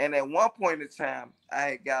 And at one point in time, I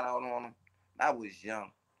had got out on him. I was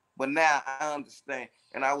young. But now I understand.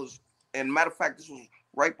 And matter of fact, this was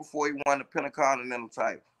right before he won the Intercontinental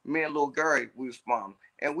title. Me and Lil Gary, we was sparring.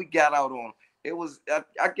 And we got out on him. It was,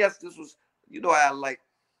 I guess this was, you know how like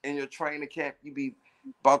in your training camp, you be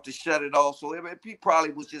about to shut it off. So he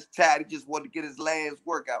probably was just tired. He just wanted to get his last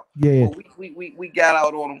workout. Yeah. But we got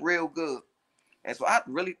out on him real good. And so I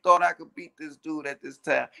really thought I could beat this dude at this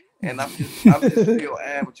time. And I'm just still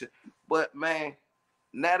amateur. But man,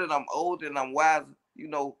 now that I'm older and I'm wiser, you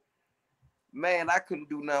know, man, I couldn't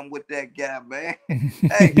do nothing with that guy, man.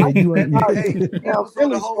 Hey, he was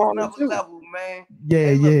on a whole nother level, man.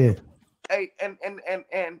 Yeah, yeah. Hey, and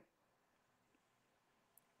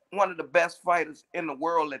one of the best fighters in the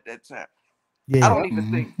world at that time. Yeah. I don't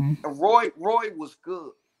even think Roy was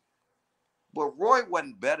good, but Roy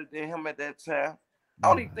wasn't better than him at that time. I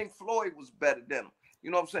don't even think Floyd was better than him.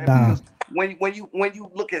 You know what I'm saying? Nah. Because when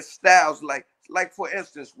you look at styles, like for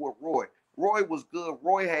instance with Roy was good.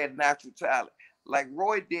 Roy had natural talent. Like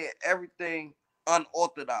Roy did everything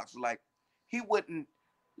unorthodox. Like he wouldn't,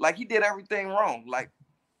 like he did everything wrong. Like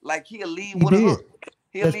he'll lead with a hook.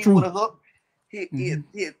 He'll lead with a hook. He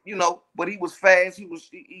you know, but he was fast.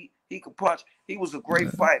 He could punch. He was a great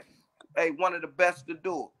fighter. Hey, one of the best to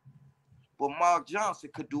do it. But Mark Johnson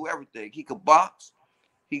could do everything. He could box.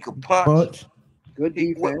 He could punch. Good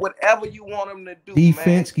defense. Whatever you want him to do,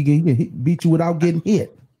 defense, man. He can beat you without getting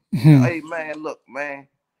hit. Hey, man, look, man.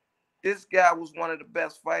 This guy was one of the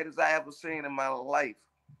best fighters I ever seen in my life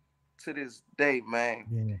to this day, man.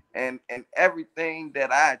 Yeah. And everything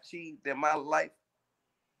that I achieved in my life,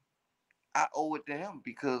 I owe it to him,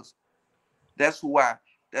 because that's who I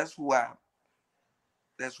watched.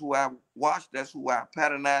 That's who I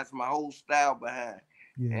patternized my whole style behind.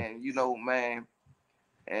 Yeah. And you know, man,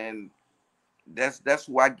 and that's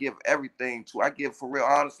who I give everything to. I give, for real,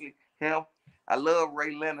 honestly, him. I love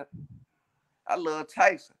Ray Leonard. I love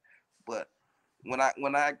Tyson. But when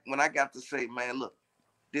I got to say, man, look,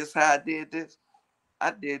 this how I did this.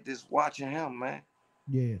 I did this watching him, man.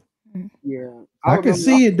 Yeah. Yeah. I can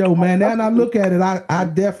see it though, man. Now I look at it, I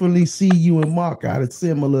definitely see you and Mark got a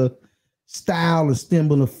similar style and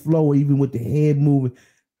similar flow, even with the head moving.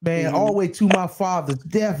 Man, all the way to my father's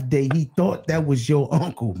death day, he thought that was your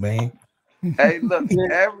uncle, man. Hey, look,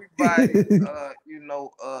 everybody, you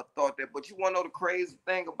know, thought that. But you want to know the crazy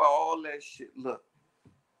thing about all that shit? Look,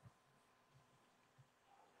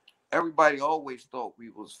 everybody always thought we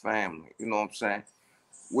was family. You know what I'm saying?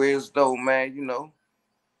 Whereas though, man, you know,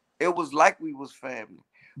 it was like we was family.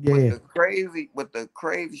 Yeah. With the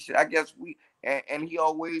crazy shit, I guess and he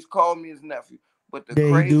always called me his nephew. But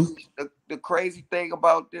the crazy thing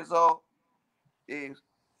about this all is,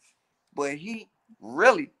 but he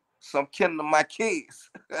really some kin to my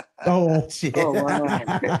kids. Oh shit! Oh,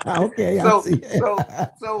 wow. Okay, so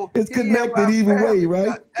it's connected either way,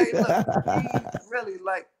 right? Hey, look, he really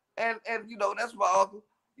like, and you know, that's my uncle.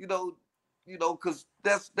 You know, because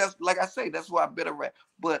that's like I say, that's why I've been around.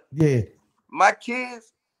 But yeah, my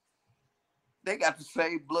kids, they got the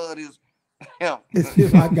same blood as him.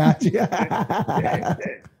 I got you.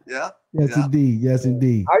 Yeah. Yes, indeed. Yes,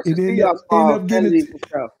 indeed. I used to see y'all spar Finley and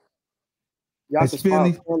stuff. Y'all could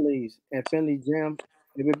spar Finley's and Finley Gym.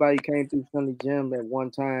 Everybody came through Finley Gym at one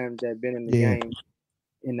time that been in the game.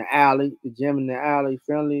 In the alley, the gym in the alley,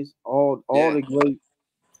 Finley's, all the great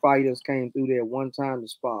fighters came through there one time to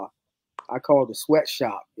spar. I called the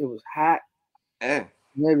sweatshop. It was hot and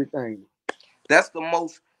everything. That's the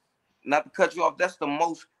most, not to cut you off, that's the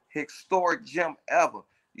most historic gym ever.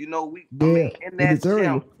 You know, I mean, in that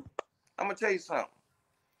gym, I'm gonna tell you something.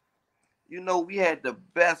 You know, we had the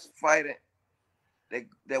best fighter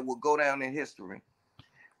that will go down in history.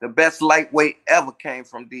 The best lightweight ever came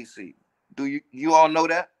from DC. Do you all know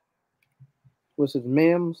that? Was it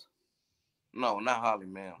Mims? No, not Holly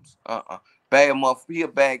Mims. Bad motherfucker. He a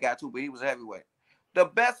bad guy too, but he was heavyweight. The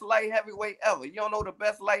best light heavyweight ever. You don't know the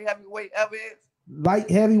best light heavyweight ever is? Light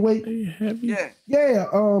heavyweight? Yeah. Yeah.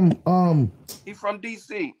 He from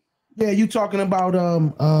DC. Yeah, you talking about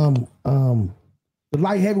the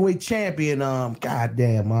light heavyweight champion.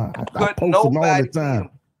 Goddamn, I post him all the time.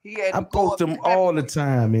 I post him all the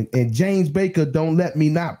time, and James Baker don't let me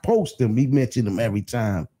not post him. He mentioned him every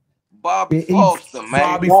time. Bobby Foster, man.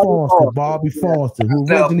 Bobby Foster, who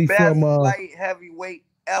originally from light heavyweight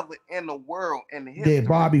ever in the world in the history. Yeah,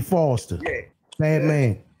 Bobby Foster. Yeah, bad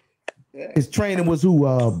man. Yeah. His training was who?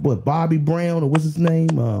 What, Bobby Brown, or what's his name?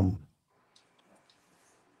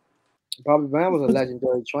 Bobby Brown was a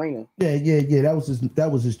legendary trainer. Yeah. That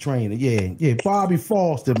was his trainer. Yeah. Bobby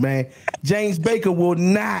Foster, man. James Baker will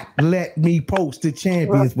not let me post the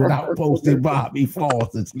champions without posting Bobby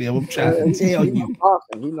Foster. Slim, I'm trying to tell you.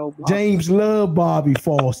 James loved Bobby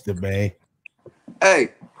Foster, man. Hey,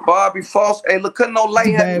 Bobby Foster. Hey, look, couldn't no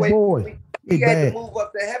light heavyweight. Boy. He had to move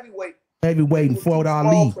up to heavyweight. Heavyweight and fought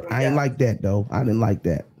Ali. I ain't like that though. I didn't like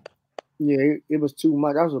that. Yeah, it was too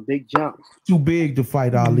much. That was a big jump. Too big to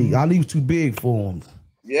fight Ali. Ali was too big for him.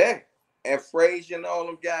 Yeah, and Frazier and all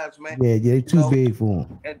them guys, man. Yeah, they too big for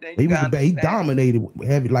him. And then he dominated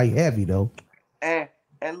heavy though. And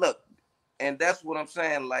look, and that's what I'm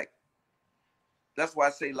saying. Like, that's why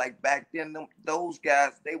I say, like, back then, those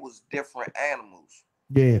guys, they was different animals.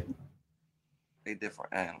 Yeah, they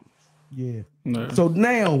different animals. Yeah. No. So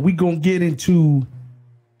now we gonna get into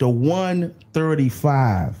the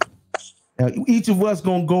 135. Each of us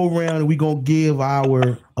gonna go around and we gonna give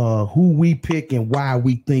our who we pick and why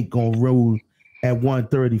we think gonna rule at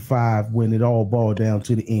 135 when it all boils down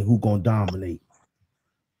to the end. Who gonna dominate?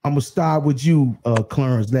 I'm gonna start with you,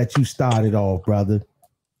 Clarence. Let you start it off, brother.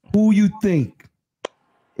 Who you think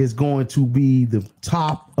is going to be the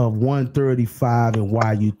top of 135 and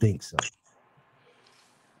why you think so?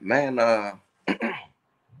 Man, I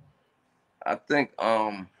think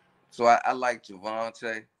so I like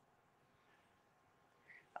Gervonta.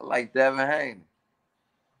 I like Devin Haney.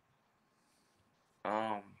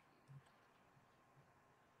 I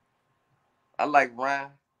like Ryan.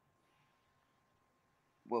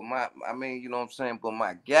 But I mean, you know what I'm saying? But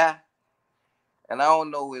my guy, and I don't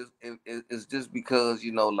know is just because,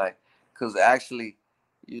 you know, like, because actually,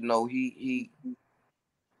 you know, he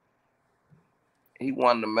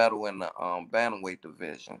won the medal in the bantamweight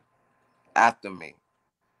division after me,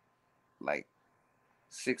 like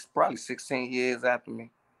probably 16 years after me.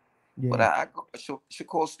 Yeah. But I go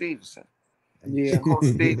Shakur Stevenson. Yeah,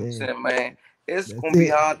 Shakur Stevenson, man, it's gonna be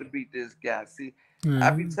hard to beat this guy. See, I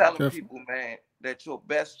be telling people, man, that your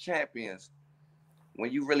best champions,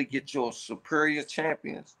 when you really get your superior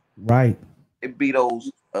champions, right, it be those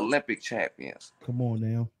Olympic champions. Come on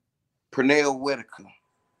now. Pernell Whitaker,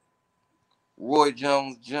 Roy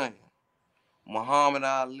Jones Jr., Muhammad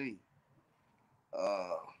Ali,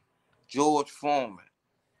 George Foreman,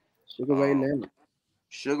 Sugar Ray Leonard.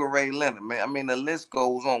 Sugar Ray Leonard, man. I mean, the list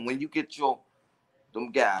goes on. When you get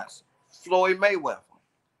them guys, Floyd Mayweather.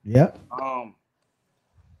 Yep.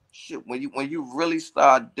 Shit. When you really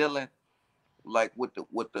start dealing like with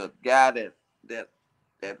the guy that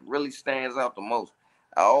really stands out the most,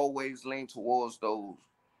 I always lean towards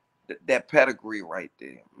that pedigree right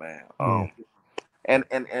there, man.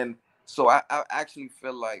 And so I actually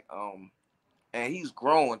feel like and he's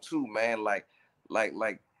growing too, man. Like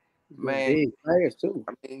man, big players too.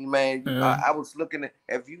 I mean, man, I was looking at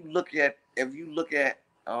if you look at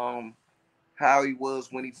how he was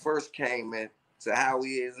when he first came in to how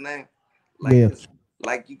he is now,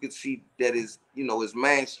 like you could see that his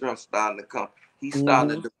man strength starting to come. He's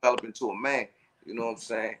starting to develop into a man. You know what I'm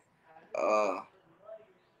saying?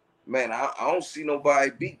 Man, I don't see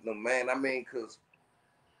nobody beating him, man. I mean, cause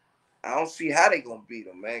I don't see how they gonna beat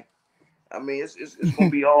him, man. I mean, it's gonna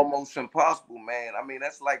be almost impossible, man. I mean,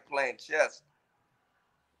 that's like playing chess.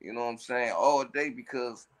 You know what I'm saying? All day,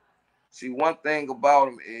 because see, one thing about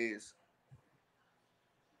him is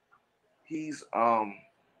he's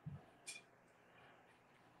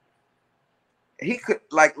he could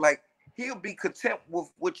like he'll be content with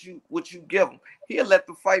what you give him. He'll let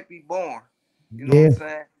the fight be born. You know what I'm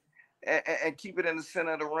saying? And keep it in the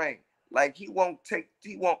center of the ring. Like he won't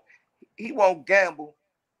gamble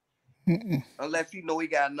unless you know he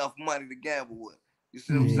got enough money to gamble with. You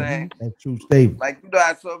see what I'm saying? That's true statement. Like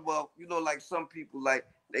like some people, like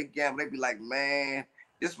they gamble, they be like, man,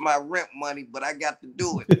 this is my rent money, but I got to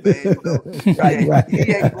do it, man. You know? Right.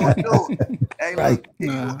 He ain't gonna do it. Hey, right.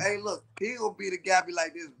 Look, he gonna be the guy be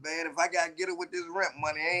like this, man. If I gotta get it with this rent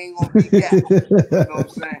money, I ain't gonna be that. You know what I'm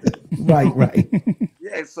saying? Right.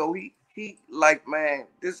 Yeah, so he like, man,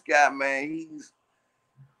 this guy, man, he's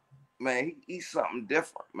something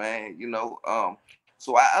different, man. You know,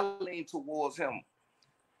 so I lean towards him.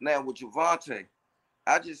 Now with Gervonta,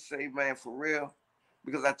 I just say, man, for real,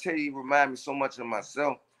 because I tell you, he remind me so much of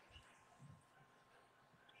myself.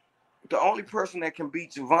 The only person that can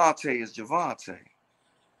beat Gervonta is Gervonta.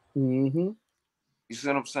 You see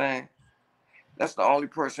what I'm saying? That's the only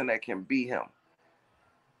person that can beat him.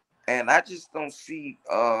 And I just don't see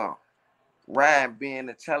Ryan being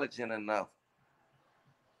intelligent enough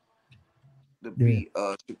to beat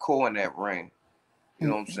Shakur in that ring. You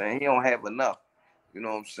know what I'm saying? He don't have enough. You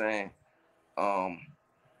know what I'm saying?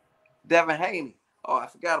 Devin Haney. Oh, I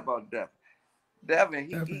forgot about Devin. Devin,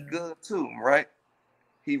 he good too, right?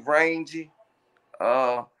 He rangy.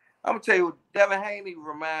 I'm gonna tell you, Devin Haney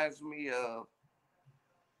reminds me of.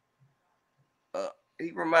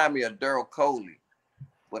 He reminds me of Daryl Coley,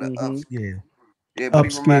 but an upscale. Yeah, but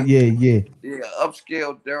upscale. Yeah,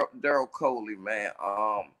 upscale Daryl Coley, man.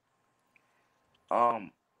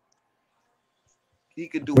 He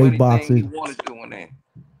could do anything he wanted to do in there.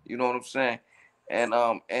 You know what I'm saying? And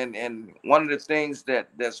and one of the things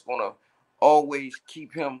that's gonna always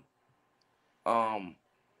keep him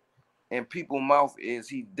in people's mouth is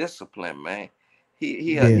he disciplined, man.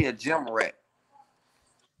 He a gym rat.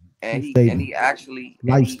 And he actually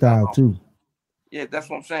lifestyle too. Yeah, that's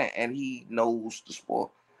what I'm saying. And he knows the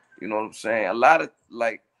sport. You know what I'm saying? A lot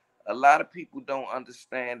of people don't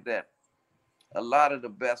understand that a lot of the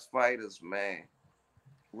best fighters, man,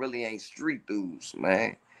 really ain't street dudes,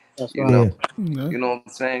 man. That's You right. know, you know what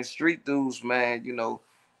I'm saying? Street dudes, man, you know,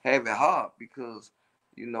 have it hard because,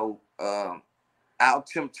 you know, our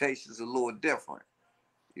temptations a little different.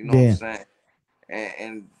 You know what I'm saying?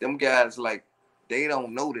 And them guys, like, they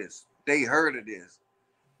don't know this. They heard of this,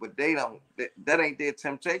 but they don't. That ain't their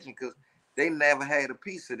temptation because they never had a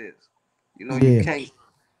piece of this. You know,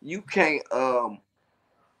 you can't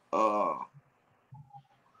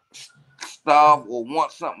starve or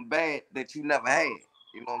want something bad that you never had.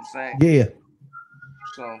 You know what I'm saying? Yeah.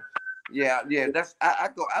 So, yeah. That's I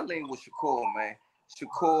lean with Shakur, man.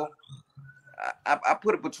 Shakur, I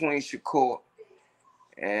put it between Shakur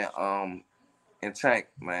and Tank,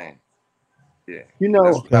 man. Yeah. You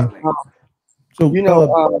know, so you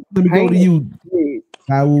know, let me go to you.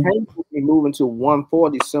 Hank will be moving to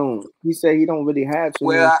 140 soon. He said he don't really have too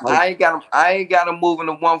many. I ain't got him moving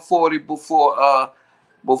to 140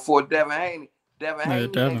 before Devin Haney. Devin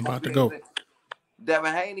Haney about to go.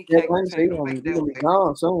 Devin Haney can't continue to make that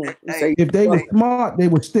gone soon. If they were smart, they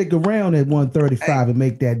would stick around at 135 and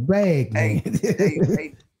make that bag, man.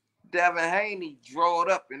 Devin Haney drawed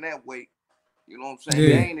up in that weight. You know what I'm saying?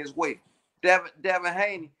 That ain't his weight. Devin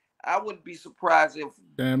Haney, I wouldn't be surprised if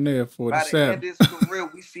damn near 47. by the end of his career,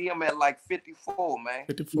 we see him at like 54, man.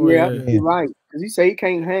 54, yeah. You're right. Because he said he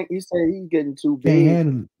can't hang. He said he's getting too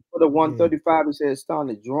big. For the 135, he said it's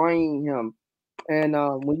starting to drain him. And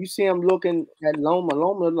when you see him looking at Loma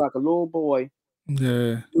looked like a little boy.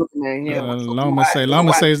 Yeah. Looking at him. Loma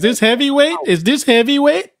say, is this heavyweight? Is this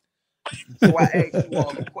heavyweight? So I asked you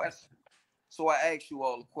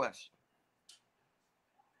all the question.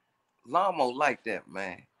 Loma like that,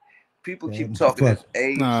 man. People keep talking this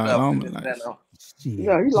age stuff.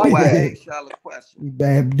 Yeah, he like that. I asked y'all a question.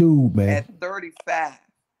 Bad dude, man. At 35,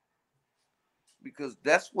 because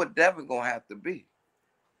that's what Devin gonna have to be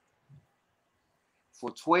for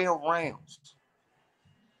 12 rounds.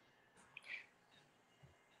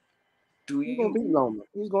 He's gonna beat Loma.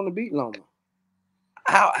 He's gonna beat Loma.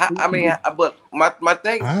 But my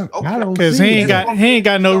thing is, because he ain't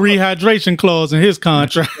got no rehydration clause in his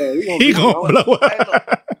contract. He gonna blow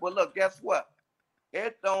up. Well, look, guess what?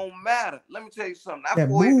 It don't matter. Let me tell you something. That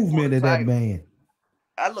movement of that man.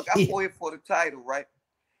 I fought for the title, right?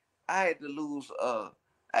 I had to lose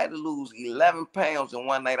 11 pounds in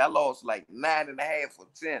one night. I lost like 9.5 or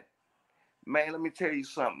 10. Man, let me tell you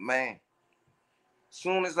something, man.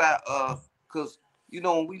 Soon as cause you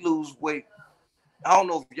know when we lose weight, I don't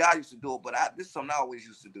know if y'all used to do it, but this is something I always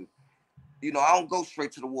used to do. You know, I don't go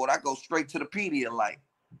straight to the water. I go straight to the Pedialyte.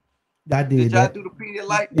 I did. Did y'all do the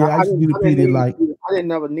Pedialyte? Yeah, I used to do the Pedialyte. I didn't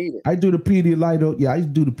never need it. I do the Pedialyte. Yeah, I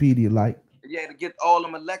used to do the Pedialyte. Yeah, to get all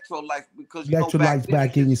them electrolytes because electrolytes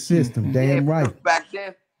back in your system. Damn right. Back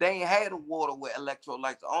then, they ain't had a water with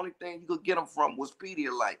electrolytes. The only thing you could get them from was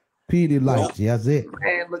Pedialyte. Pedialyte, yeah, that's it.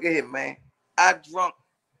 Man, look at it, man. I drunk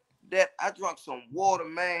some water,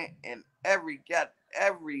 man, and every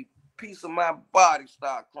piece of my body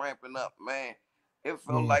started cramping up, man. It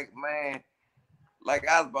felt like, man, like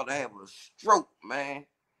I was about to have a stroke, man.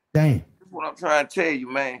 Damn. That's what I'm trying to tell you,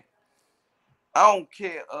 man. I don't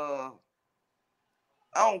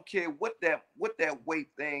care what that weight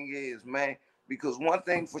thing is, man. Because one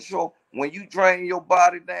thing for sure, when you drain your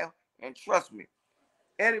body down, and trust me,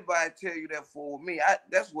 anybody tell you that for me,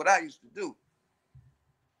 that's what I used to do.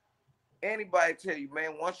 Anybody tell you,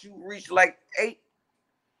 man, once you reach like 8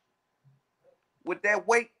 with that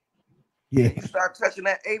weight, you start touching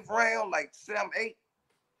that 8th round, like 7, 8.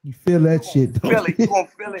 You feel that shit. Feel it. You're gonna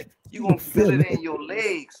feel it. You're gonna feel it in your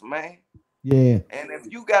legs, man. Yeah. And if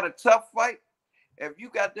you got a tough fight, if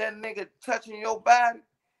you got that nigga touching your body,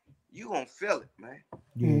 you gonna feel it, man.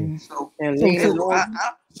 Yeah.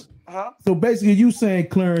 So basically, you saying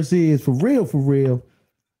Clarence is for real.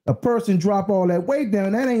 A person drop all that weight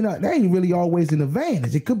down, that ain't really always an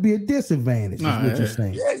advantage. It could be a disadvantage. Is what you're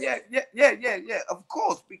saying. Yeah. Of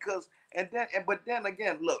course, because but then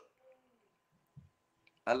again, look,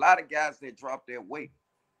 a lot of guys that drop their weight,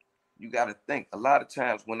 you got to think. A lot of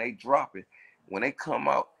times when they drop it, when they come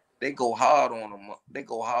out, they go hard on them.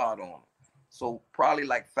 So probably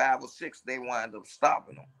like 5 or 6, they wind up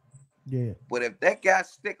stopping them. Yeah. But if that guy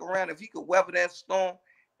stick around, if he could weather that storm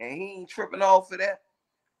and he ain't tripping off of that,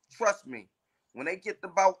 trust me, when they get to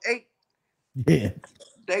about 8,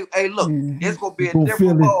 it's gonna be a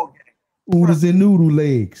different ball game. Oodles and noodle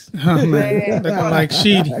legs. Oh, man.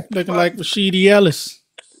 Looking like Sheedy Ellis.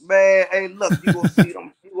 Man, hey, look, you gonna see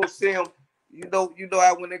them. You gonna see them. You know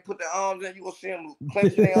how when they put their arms in, you gonna see them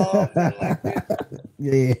clenching their arms in like this.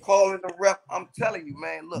 Yeah. Calling the ref. I'm telling you,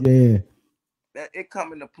 man. Look. Yeah. That it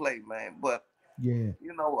come into play, man. But Yeah.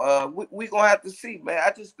 You know, we gonna have to see, man.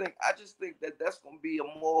 I just think that that's gonna be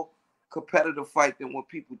a more competitive fight than what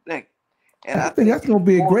people think. And I think that's gonna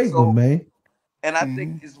be a great one, man. And I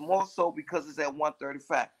think it's more so because it's at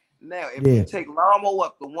 135. Now, if Yeah. you take Lamo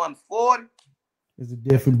up to 140, it's a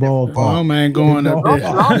different ballpark. Oh man, going up there.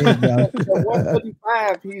 At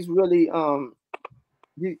 135, he's really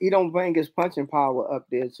he don't bring his punching power up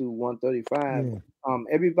there to 135. Yeah.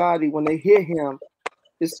 Everybody when they hit him,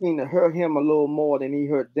 it seemed to hurt him a little more than he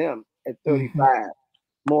hurt them at 35.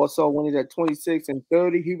 More so when he's at 26 and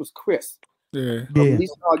 30, he was crisp. Yeah. But when he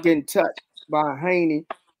started getting touched by Haney,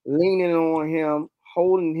 leaning on him,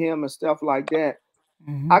 holding him, and stuff like that,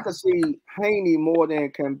 I could see Haney more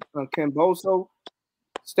than Camboso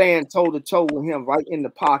staying toe to toe with him right in the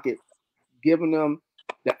pocket, giving them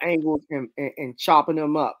the angles and chopping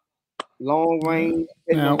them up. Long range,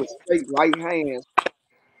 hitting him with straight right hands,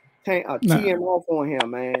 teeing off on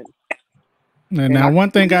him, man. Now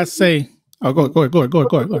one thing I say, go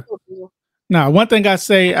ahead. Now, one thing I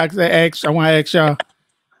say, I want to ask y'all.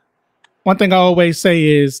 One thing I always say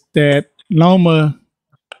is that Loma,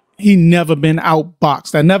 he never been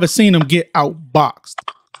outboxed. I never seen him get outboxed.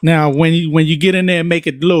 Now, when you get in there and make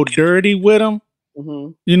it a little dirty with him,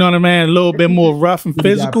 you know what I mean, a little bit more rough and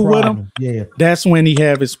physical with him, that's when he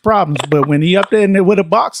have his problems. But when he up there with a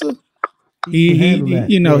boxer,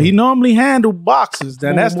 he normally handle boxers.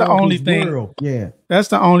 That's the only thing. That's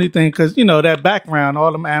the only thing, because that background,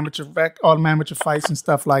 all them amateur fights and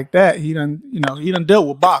stuff like that. He done dealt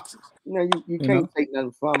with boxers. You can't take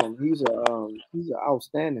nothing from him. He's an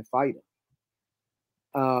outstanding fighter.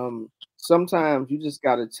 Sometimes you just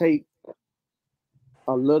got to take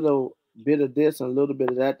a little bit of this and a little bit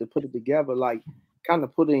of that to put it together, like kind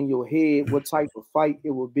of put it in your head what type of fight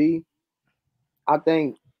it would be. I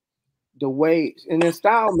think the way and then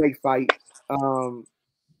style make fight.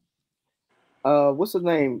 What's his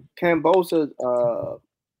name? Cambosa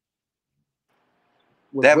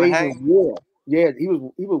was waging war. Yeah, he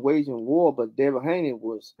was waging war, but David Haney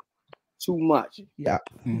was too much. Yeah,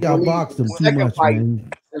 he outboxed him too much,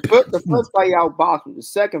 man. The first fight he outboxed him. The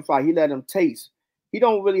second fight he let him taste. He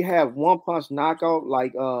don't really have one punch knockout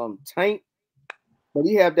like Tank, but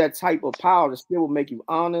he have that type of power that still will make you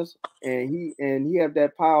honest, and he have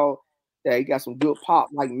that power that he got some good pop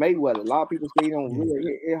like Mayweather. A lot of people say he don't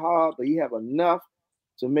really hit hard, but he have enough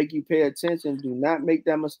to make you pay attention. Do not make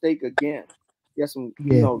that mistake again. He has some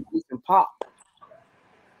decent pop.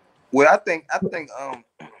 Well, I think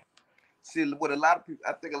see, with a lot of people,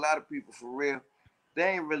 I think a lot of people for real,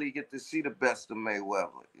 they ain't really get to see the best of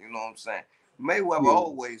Mayweather. You know what I'm saying? Mayweather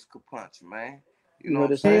always could punch, man. You know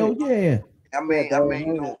what I'm saying? Hell yeah. I mean,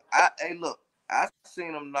 look, I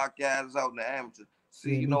seen him knock guys out in the amateur.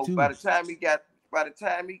 See, by the time he got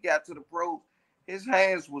to the pros, his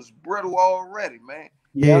hands was brittle already, man.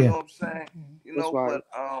 Yeah. You know what I'm saying? But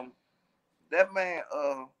that man,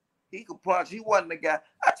 he could punch. He wasn't the guy.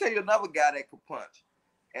 I tell you another guy that could punch,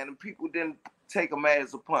 and people didn't take him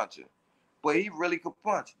as a puncher, but he really could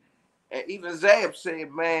punch. And even Zab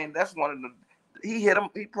said, man, that's one of the. He hit him.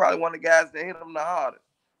 He probably one of the guys that hit him the hardest.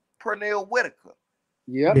 Pernell Whitaker.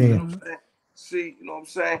 Yep. You know what I'm saying? See, you know what I'm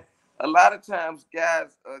saying? A lot of times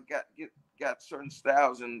guys got certain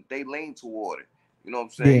styles and they lean toward it. You know what I'm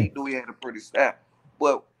saying? Yeah. He knew he had a pretty style.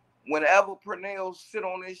 But whenever Pernell sit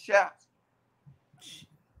on his shots,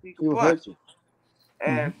 he can punch.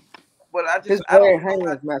 And but his bad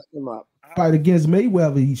hands messed him up. Fight against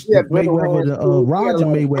Mayweather, Roger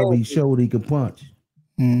Mayweather, he showed he could punch.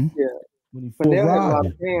 Yeah. When he fought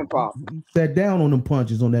Roger, he sat down on them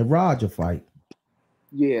punches on that Roger fight.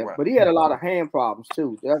 Yeah, but he had a lot of hand problems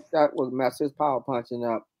too. That was messed his power punching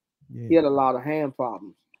up. Yeah. He had a lot of hand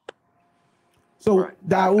problems. So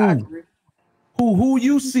DAWUD, who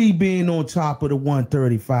you see being on top of the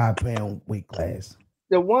 135-pound weight class?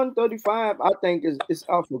 The 135, I think is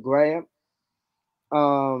up for grab.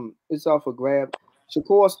 It's up for grab.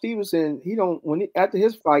 Shakur Stevenson, after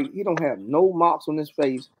his fight, he don't have no marks on his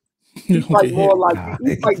face. He fight more like to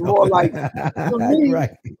me.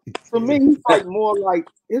 For me, he fight more like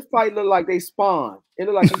his fight look like they spawn. It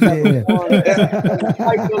look like he fight look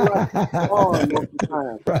like he spawn most of the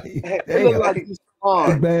time. It look like he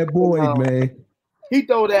spawn. Bad boy, man. He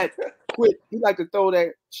throw that quick. He like to throw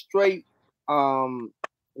that straight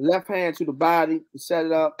left hand to the body to set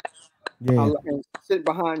it up. And sit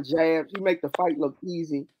behind jabs. He make the fight look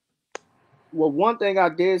easy. Well, one thing I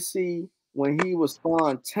did see when he was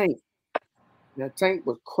sparring Tank, that Tank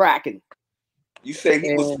was cracking. You say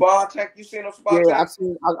he was sparring Tank? You seen him sparring Tank?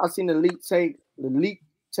 Yeah, I seen the leak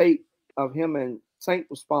tape of him and Tank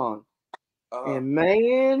was sparring. And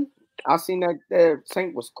man, I seen that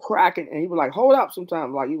Tank was cracking, and he was like, "Hold up!"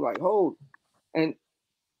 Sometimes, like you like hold, and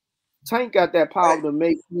Tank got that power to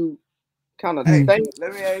make you kind of think.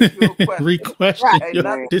 Let me ask you a question. Re-question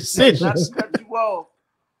your decision. Not to cut you off,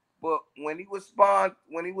 but when he was spawned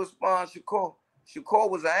Shakur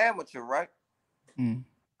was an amateur, right?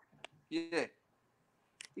 Yeah,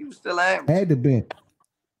 he was still an amateur. Had to be.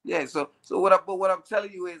 Yeah, so what I'm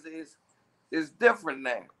telling you is different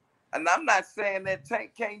now. And I'm not saying that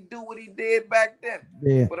Tank can't do what he did back then.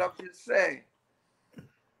 Yeah. But I'm just saying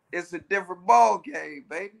it's a different ball game,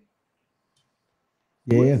 baby.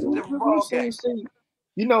 Yeah. It's a different ball game.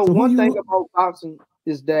 You know, so one thing about boxing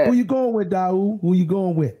is that who you going with, DAWUD? Who you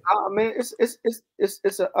going with? Man, it's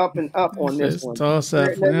an up and up on this one. Toss up,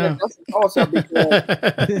 yeah. That's a toss up because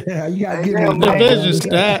you gotta give him division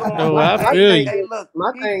stat. No, I feel you. Hey, look,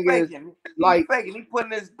 my thing faking. Is like faking. He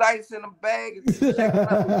putting his dice in a bag and checking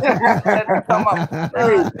up.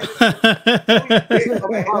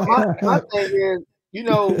 My thing is, you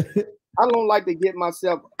know, I don't like to get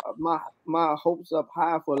myself my hopes up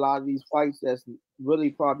high for a lot of these fights that's really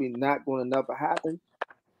probably not going to never happen,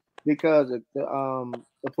 because the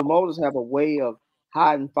promoters have a way of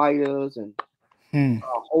hiding fighters and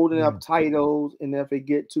holding up titles, and if they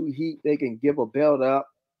get too heat, they can give a belt up,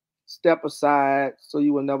 step aside, so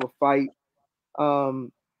you will never fight. My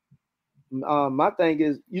thing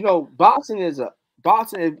is, you know, boxing.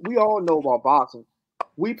 We all know about boxing.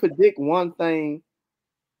 We predict one thing,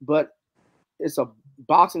 but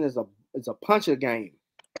boxing is a puncher game.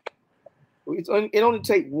 It only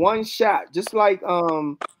takes one shot, just like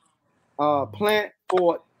Plant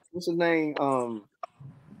fought, what's his name?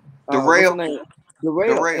 Darrell.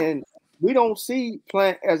 And we don't see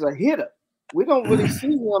Plant as a hitter. We don't really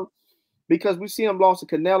see him because we see him lost to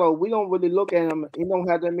Canelo. We don't really look at him. He don't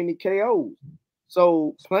have that many KOs.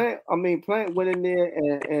 So Plant went in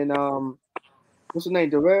there and what's his name?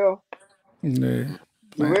 Darrell. Yeah.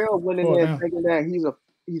 Darrell went in there thinking that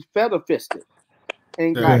he's feather fisted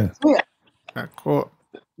and got clipped. Got caught.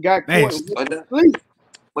 Got caught.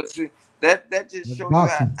 But see, that just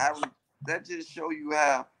show you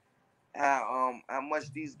how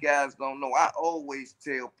much these guys don't know. I always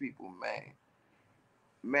tell people,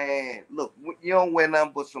 man, look, you don't wear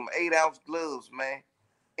nothing but some 8-ounce gloves, man.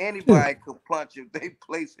 Anybody could punch if they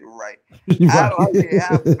place it right. I don't care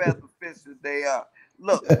how feather fisted they are.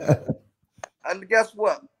 Look, and guess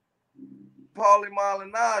what? Paulie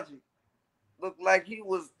Malignaggi looked like he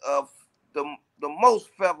was the most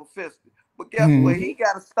feather fisted, but guess what? He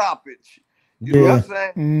got a stoppage. You know what I'm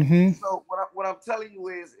saying? Mm-hmm. So what I'm telling you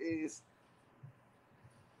is,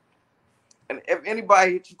 and if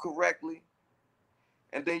anybody hits you correctly,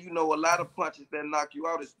 and then you know a lot of punches that knock you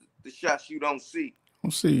out is the shots you don't see.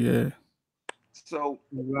 So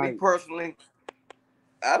me personally,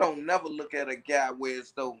 I don't never look at a guy where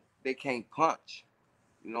as though they can't punch.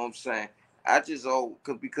 You know what I'm saying?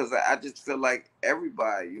 Because I just feel like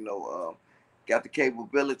everybody, you know, got the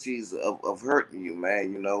capabilities of hurting you,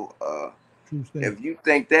 man. You know, if you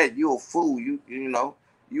think that, you're a fool. You know,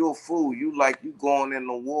 you're a fool. You like you going in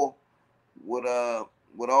the war with all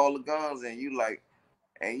the guns, and you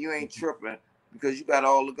ain't tripping because you got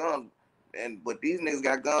all the guns. But these niggas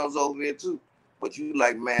got guns over here too. But you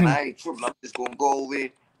like, man, I ain't tripping. I'm just gonna go over here,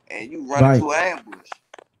 and you run into an ambush.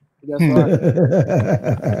 That's right.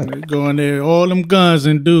 They go in there, all them guns,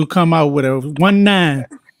 and dude come out with a 1-9.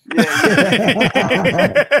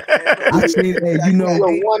 I seen, you know,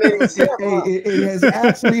 it has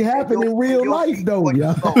actually happened in real life, though,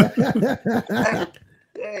 y'all.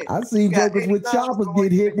 I seen jokers with choppers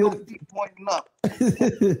get hit with keep pointing up.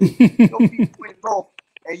 Keep pointing off,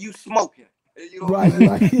 and you smoking. You know right.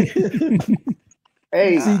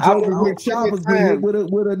 Hey, see jokers with choppers get hit with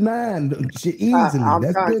a 9 easily. That's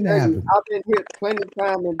been happening. I've been hit plenty of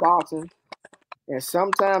time in boxing, and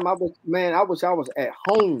sometimes I wish I was at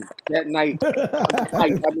home that night.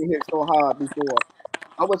 I've been hit so hard before.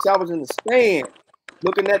 I wish I was in the stand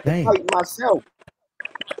looking at the fight myself.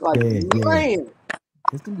 Like, man.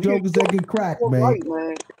 It's some jokers that get cracked, man. Right,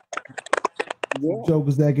 man.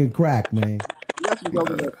 Jokers that get cracked, man.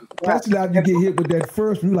 Especially after you get hit with that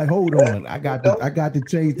first one, you're like, hold on, I got to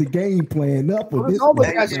change the game plan up with this. It's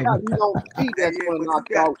always that shot you don't see that's going to knock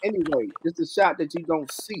you out anyway. It's the shot that you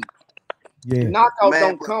don't see. Yeah. Knockout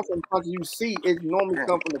don't come from punches you see. It normally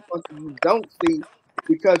comes from the punches you don't see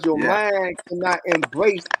because your mind cannot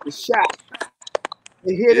embrace the shot.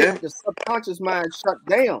 You hit it, the subconscious mind shut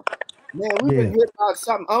down. Man, we've been hit by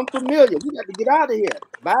something unfamiliar. We got to get out of here.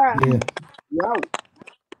 Bye. Yeah.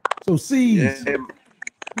 So, C's,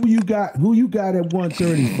 who you got at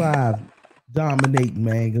 135 dominating,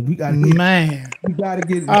 man? 'Cause we gotta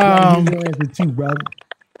get your answer too, brother.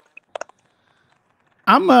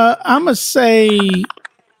 I'ma say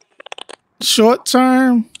short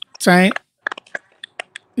term Tank.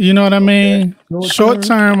 You know what I mean? Short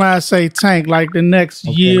term, I say Tank, like the next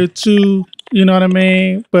year or two. You know what I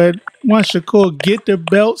mean? But once Shakur get the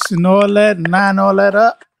belts and all that, and line all that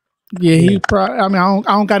up, he probably. I mean, I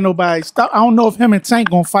don't got nobody stop. I don't know if him and Tank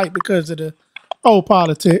gonna fight because of the old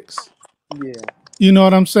politics. Yeah. You know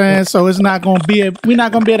what I'm saying? So it's not gonna be. We're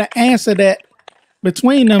not gonna be able to answer that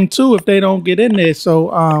between them two if they don't get in there.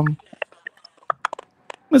 So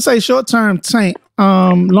let's say short term Tank.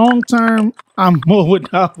 Long term, I'm more with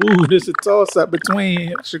DAWUD. It's a toss up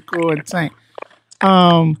between Shakur and Tank.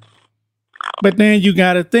 But then you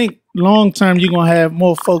got to think long term. You're gonna have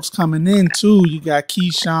more folks coming in too. You got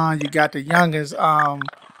Keyshawn. You got the youngest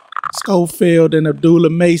Schofield and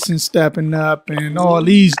Abdullah Mason stepping up, and all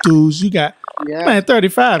these dudes. You got man,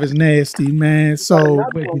 35 is nasty, man. So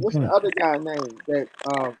what's the other guy name that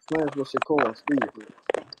friends with Shakur and Steve?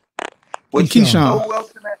 Keyshawn.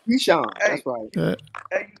 Keyshawn, that's right.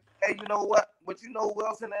 Hey, you know what? But you know who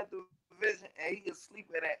else in that division? And he is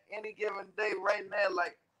sleeping at any given day right now.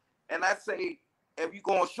 Like, and I say, if you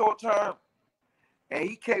going short term, and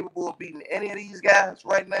he capable of beating any of these guys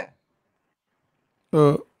right now.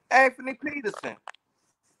 Anthony Peterson.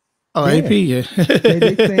 Oh, AP, yeah.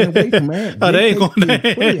 they staying away from man. They ain't going to.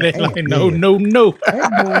 No. Ain't going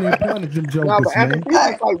in front of them jokers, no, but Anthony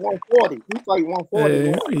Peterson's like 140. He's like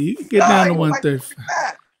 140. You can get down to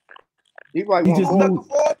 135. He's like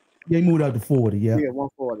 140. He moved up to 40, yeah. Yeah,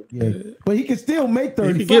 140. Yeah. But he can still make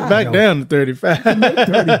 35. He can get back down to 35. He can make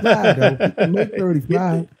 35, though. He can make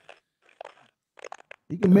 35.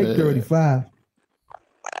 He can make 35.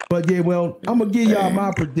 But yeah, well, I'm gonna give y'all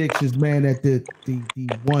my predictions, man, at the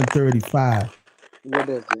 135. What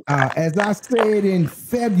is it? As I said in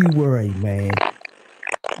February, man,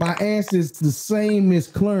 my answer is the same as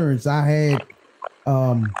Clarence. I had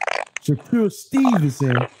Shakur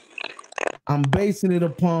Stevenson. I'm basing it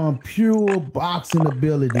upon pure boxing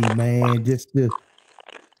ability, man. Just the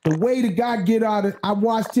way the guy get out of. I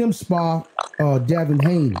watched him spar Devin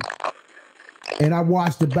Haney. And I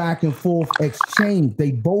watched the back and forth exchange.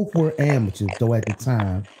 They both were amateurs, though, at the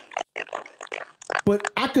time. But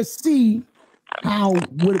I could see how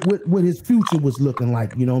what his future was looking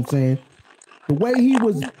like. You know what I'm saying? The way he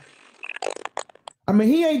was. I mean,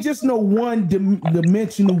 he ain't just no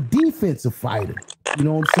one-dimensional defensive fighter. You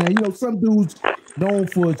know what I'm saying? You know, some dudes known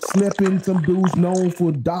for slipping, some dudes known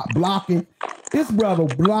for blocking. This brother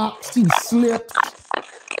blocks, he slips.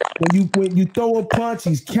 When you throw a punch,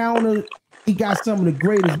 he's countered. He got some of the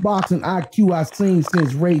greatest boxing IQ I've seen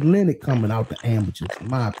since Ray Leonard coming out the amateurs, in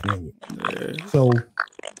my opinion. So,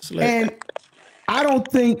 and I don't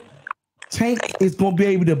think Tank is going to be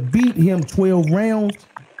able to beat him 12 rounds.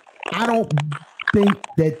 I don't think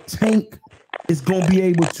that Tank is going to be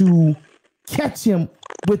able to catch him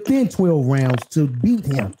within 12 rounds to beat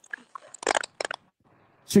him.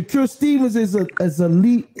 Shakur Stevens is a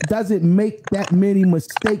elite, doesn't make that many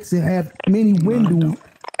mistakes and have many windows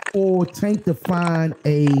for Tank to find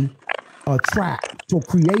a track, to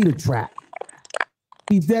create a track.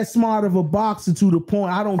 He's that smart of a boxer to the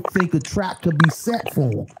point I don't think a track could be set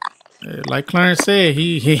for him. Like Clarence said,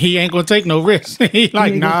 he ain't gonna take no risk. He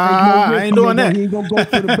like, nah, I ain't doing that. He ain't gonna go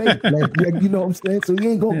for the bait. Like, you know what I'm saying? So he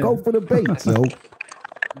ain't gonna go for the bait. So do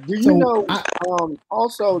you know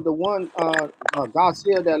also the one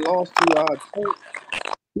Garcia that lost to Tank?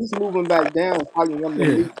 He's moving back down, fighting them.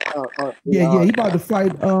 He about to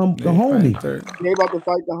fight the homie. They about to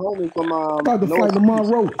fight the homie from about to fight Lamar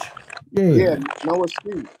Roach. Yeah, Noah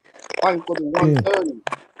Street. Fighting for the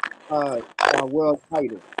 130 world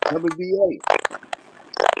title. WBA.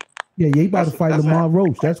 Yeah, he about to fight Lamar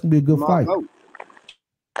Roach. That's gonna be a good fight.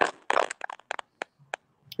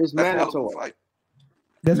 It's mandatory.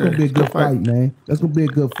 That's gonna be a good fight, man. That's gonna be a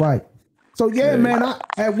good fight. So man,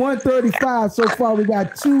 at 135 so far we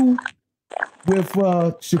got 2 with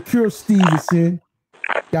Shakur Stevenson,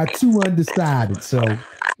 got 2 undecided. So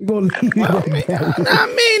we're gonna leave it at that.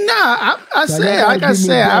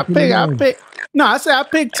 I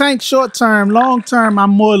picked Tank short term. Long term,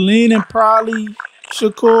 I'm more leaning probably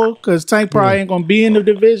Shakur because Tank probably ain't gonna be in the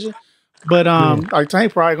division. But like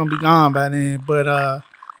Tank probably gonna be gone by then. But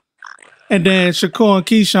and then Shakur and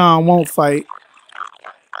Keyshawn won't fight.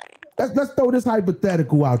 Let's throw this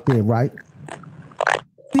hypothetical out there, right?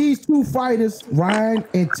 These 2 fighters, Ryan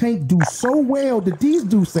and Tank, do so well that these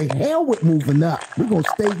dudes say, hell with moving up. We're going to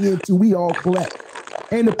stay here until we all collect.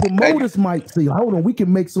 And the promoters might say, hold on, we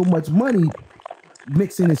can make so much money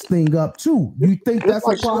mixing this thing up too. You think that's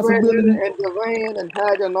a possibility? And Devan and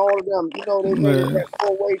Hagler and all of them, you know, they made that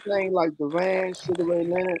 4-way thing like Devan, Sugar Ray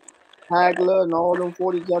Leonard, Hagler, and all them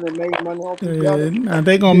 40s that made money off together. Now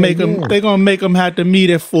they gonna make them. They gonna make them have to meet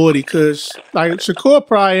at 40 because like Shakur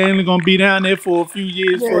probably ain't gonna be down there for a few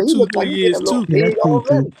years, for 2-3 years too.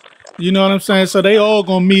 You know what I'm saying? So they all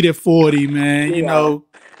gonna meet at 40, man. You know,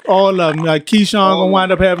 all of them. Like Keyshawn gonna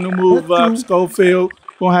wind up having to move up. Schofield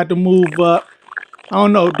gonna have to move up. I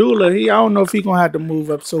don't know, Dula. I don't know if he gonna have to move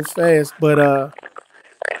up so fast, but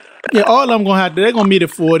yeah, all of them gonna have to. They're gonna meet at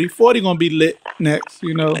 40. 40 gonna be lit next.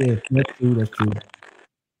 You know. Yeah, that's true. That's true.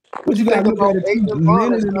 But you gotta look at it too.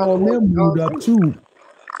 Leonard and all them moved up too.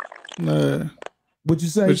 What you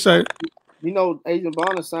say? What you say? You know, Agent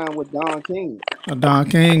Bonner signed with Don King. Don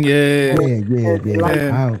King, yeah.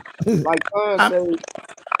 Like Khan said,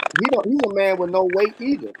 he's a man with no weight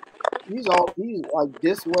either. He's like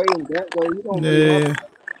this way and that way. He don't I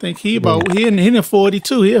think he in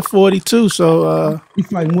 42. He at 42. So he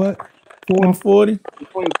fighting what? 40?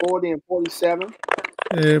 Between 40 and 47.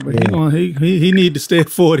 Yeah, but he need to stay at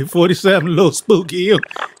 40. 47 a little spooky.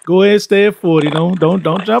 Go ahead and stay at 40. Don't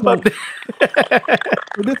jump up there.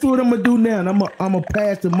 Well, this is what I'm gonna do now. I'm gonna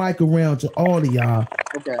pass the mic around to all of y'all.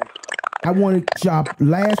 Okay. I want y'all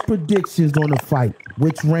last predictions on the fight.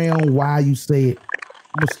 Which round, why you say it.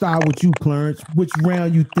 I'm gonna start with you, Clarence. Which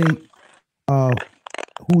round you think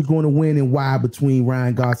who's gonna win and why between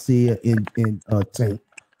Ryan Garcia and Tank?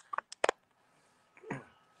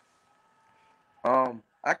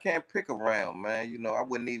 I can't pick a round, man. You know, I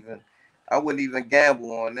wouldn't even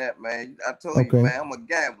gamble on that, man. I told you, man, I'm a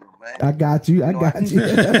gambler, man. I got you. I got you.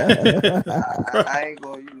 I ain't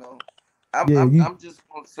gonna, you know. I'm just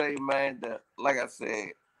gonna say, man, that like I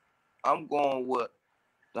said, I'm going with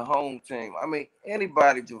the home team. I mean,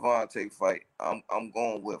 anybody Gervonta fight, I'm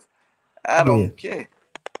going with. I don't care.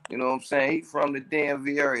 You know what I'm saying? He's from the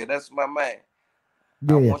DMV area. That's my man.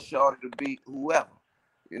 I want Shawty to beat whoever.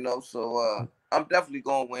 You know, so I'm definitely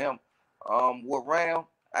going with him. What round?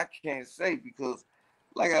 I can't say because,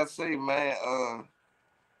 like I say, man,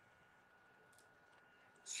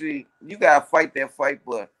 see, you gotta fight that fight,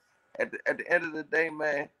 but at the end of the day,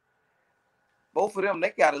 man, both of them,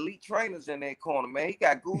 they got elite trainers in their corner, man. He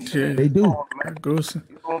got Goose in they do. corner, man. Goose. You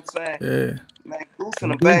know what I'm saying? Yeah. Man, Goose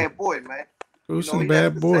and a bad boy, man. Goose you know, and a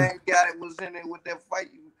bad boy. The same guy that was in there with that fight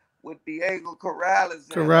with Diego Corrales.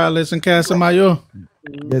 Corrales and Casamayor.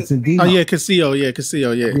 Yes, indeed. Oh, yeah, Castillo. Yeah,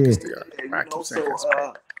 Castillo. Yeah. You know,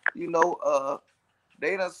 so, you know,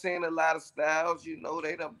 they done seen a lot of styles. You know,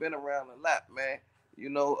 they done been around a lot, man. You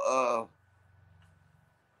know,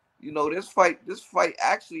 this fight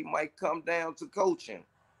actually might come down to coaching.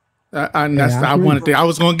 I was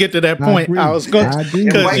going to get to that point. I was going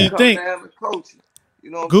because you think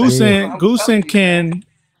you know,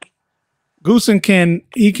 Goosen can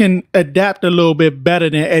adapt a little bit better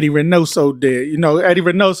than Eddie Reynoso did. You know, Eddie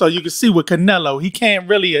Reynoso, you can see with Canelo,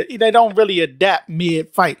 they don't really adapt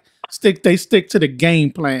mid-fight. They stick to the game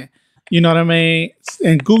plan. You know what I mean?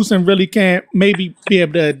 And Goosen really can't maybe be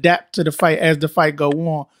able to adapt to the fight as the fight go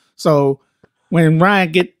on. So when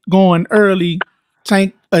Ryan get going early,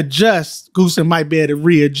 Tank adjusts, Goosen might be able to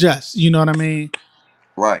readjust. You know what I mean?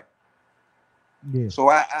 Right. Yeah. So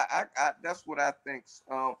I that's what I think.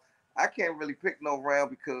 I can't really pick no round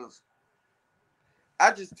because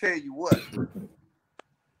I just tell you what,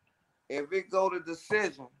 if it go to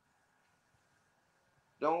decision,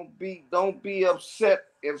 don't be upset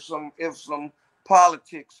if some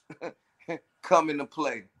politics come into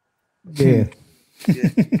play. Yeah. Yeah.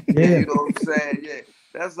 You know what I'm saying? Yeah.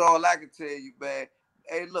 That's all I can tell you, man.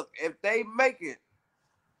 Hey, look, if they make it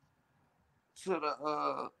to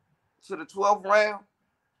the 12th round,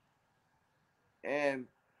 and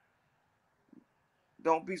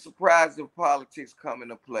don't be surprised if politics come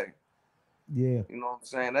into play. Yeah. You know what I'm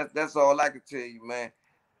saying? That's all I can tell you, man.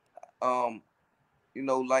 You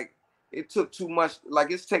know, like it took too much,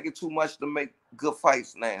 like it's taking too much to make good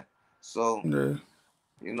fights now. So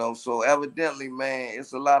you know, so evidently, man,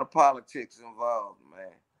 it's a lot of politics involved,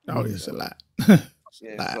 man. Oh, it's a lot.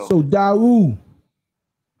 So DAWUD,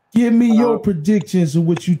 give me your predictions of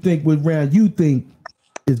what you think what round you think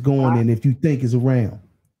is going in, if you think is around.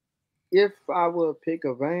 If I would pick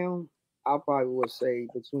a round, I probably would say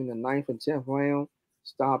between the 9th and 10th round,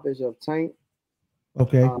 stoppage of Tank.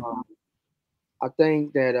 Okay. I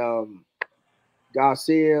think that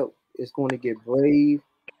Garcia is going to get brave,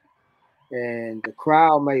 and the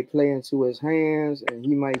crowd may play into his hands, and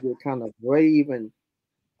he might get kind of brave and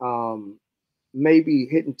maybe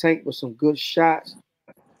hitting Tank with some good shots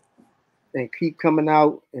and keep coming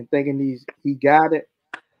out and thinking he got it.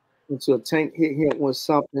 until Tank hit him with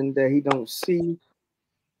something that he don't see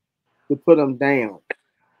to put him down.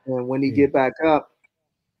 And when he get back up,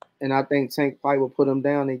 and I think Tank probably will put him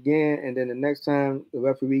down again. And then the next time the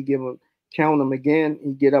referee count him again,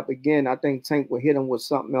 he get up again. I think Tank will hit him with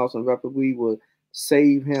something else, and referee will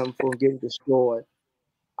save him from getting destroyed.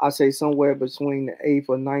 I say somewhere between the 8th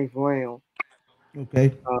or 9th round.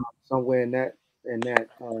 Okay. Somewhere in that.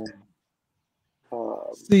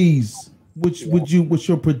 C's, what's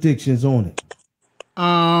your predictions on it?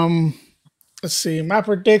 Let's see. My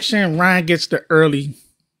prediction: Ryan gets the early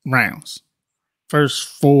rounds, first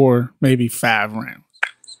 4, maybe 5 rounds.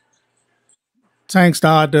 Tank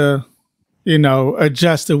start to,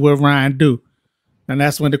 adjust to what Ryan do, and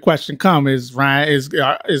that's when the question comes: is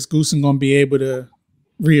Goosen gonna be able to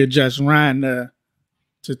readjust Ryan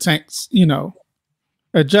to Tank's,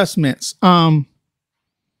 adjustments?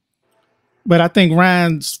 But I think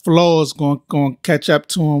Ryan's flow is going to catch up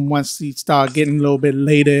to him once he start getting a little bit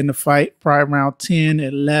later in the fight, probably around 10,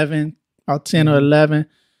 11, about 10 or 11.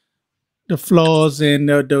 The flaws and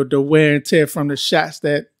the wear and tear from the shots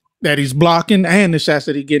that he's blocking and the shots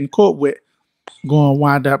that he's getting caught with going to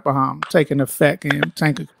wind up taking effect, and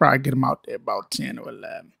Tank could probably get him out there about 10 or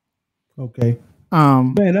 11. Okay.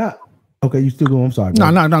 Okay, you still go. I'm sorry.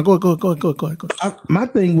 No, go. My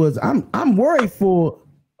thing was I'm worried for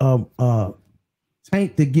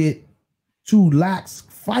Tank to get too lax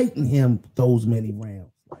fighting him those many rounds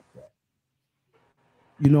like that.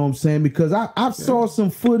 You know what I'm saying? Because I saw some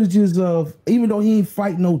footages of, even though he ain't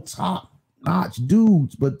fighting no top-notch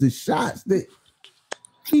dudes, but the shots that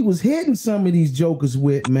he was hitting some of these jokers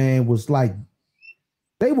with, man, was like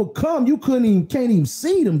they would come. You can't even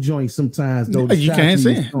see them joints sometimes. Though you can't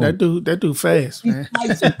see him. That dude fast, man.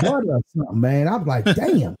 He some butter or something, man. I'm like,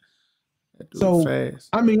 damn. So fast.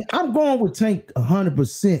 I mean, I'm going with Tank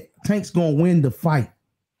 100%. Tank's gonna win the fight.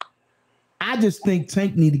 I just think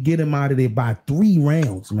Tank need to get him out of there by 3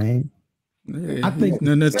 rounds, man. Yeah, I think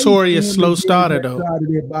the notorious slow starter though. Out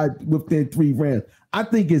of there within 3 rounds. I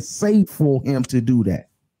think it's safe for him to do that.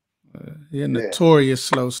 Notorious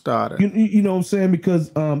slow starter. You know what I'm saying? Because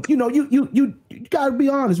you gotta be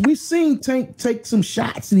honest. We've seen Tank take some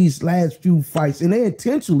shots in these last few fights, and they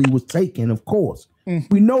intentionally was taken, of course.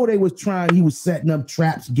 We know they was trying. He was setting up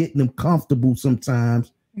traps, getting them comfortable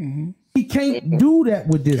sometimes. He can't do that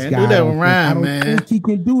with this guy. Do that with Ryan, I don't think he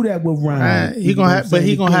can do that with Ryan. He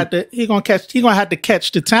gonna have to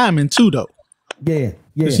catch the timing too, though. Yeah.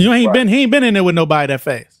 He ain't been in there with nobody that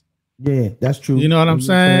fast. Yeah, that's true. You know what I'm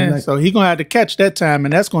saying? So he gonna have to catch that time,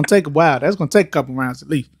 and that's gonna take a while. That's gonna take a couple rounds at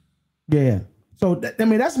least. Yeah. So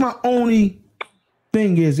that's my only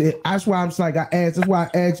thing is that's why I'm like that's why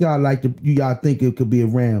I asked y'all y'all think it could be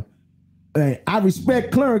around. I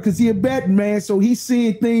respect Clarence because he a betting man, so he's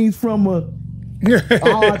seeing things from a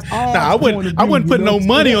odds I wouldn't put no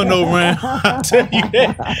money on no round. I'll tell you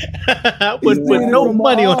that. I wouldn't put no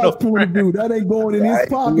money on no round. That ain't going in his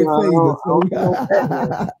pocket favor. So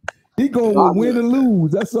he going to win or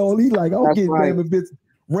lose. That's all he like. I'll get him if it's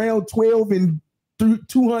round 12 and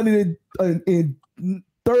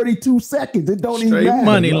 232 seconds. It don't even matter.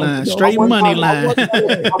 Money line. Straight money line. I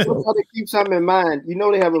want to keep something in mind. You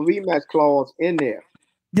know they have a rematch clause in there.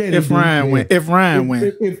 Yeah, if Ryan wins, if Ryan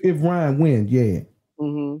wins, yeah.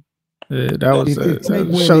 Yeah, that was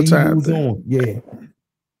Showtime. Yeah.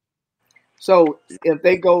 So if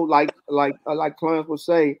they go like Clarence would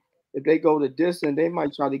say, if they go the distance, they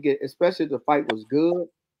might try to get, especially if the fight was good,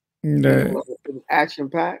 it was action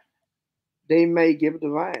packed. They may give it to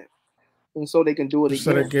Ryan, and so they can do it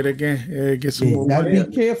again. Get some more money.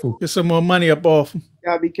 Be careful. Get some more money up off him.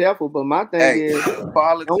 Gotta be careful. But my thing is,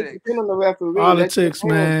 politics. Don't depend on the referee. Politics,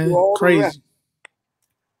 man, crazy.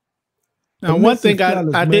 Now, one thing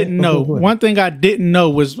I didn't know. One thing I didn't know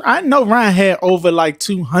was I know Ryan had over like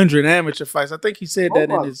 200 amateur fights. I think he said that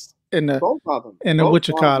in the what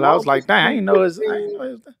you call. I was like, dang, I didn't know his. They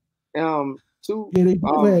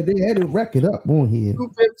had a record up on here.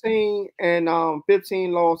 215 and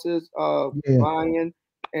 15 losses of Ryan,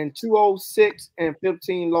 and 206 and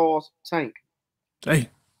 15 loss Tank. Hey,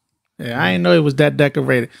 yeah, I didn't know it was that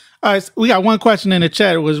decorated. All right, so we got one question in the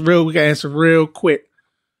chat. It was real. We can answer real quick.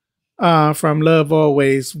 From Love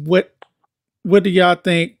Always, what do y'all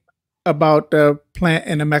think about the Plant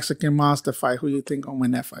and the Mexican Monster fight? Who you think gonna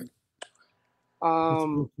win that fight?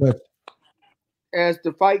 As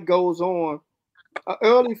the fight goes on, an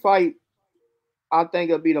early fight, I think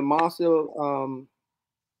it'll be the Monster.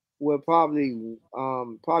 Will probably a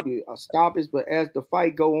stoppage, but as the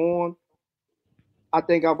fight go on, I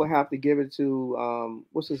think I would have to give it to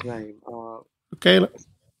what's his name? Caleb.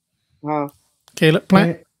 Huh? Caleb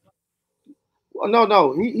Plant.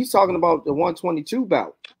 No. He's talking about the 122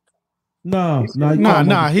 bout. No. He's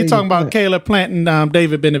talking about Caleb Plant and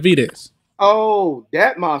David Benavidez. Oh,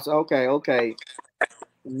 that monster. Okay.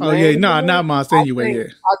 Man, Oh yeah, not monster anyway.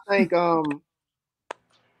 I think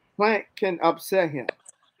Plant can upset him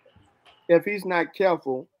if he's not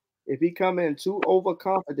careful. If he come in too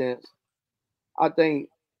overconfident, I think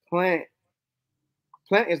Plant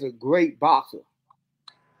is a great boxer.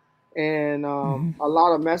 And a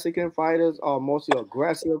lot of Mexican fighters are mostly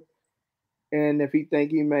aggressive. And if he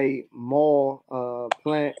think he may maul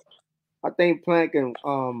Plant, I think Plant can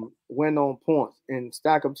win on points and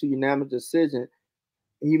stack up to unanimous decision.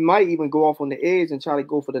 He might even go off on the edge and try to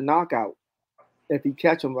go for the knockout if he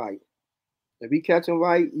catch him right. If he catch him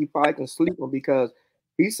right, he probably can sleep him because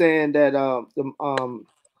he's saying that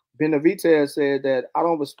Benavidez said that I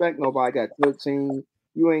don't respect nobody. Got 13.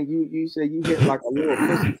 You said you hit like a little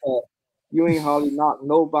pussy cat. You ain't hardly knocked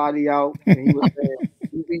nobody out. And he was saying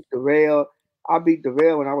you beat Darrell. I beat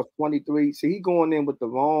Darrell when I was 23. See, he going in with the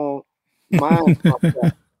wrong mind.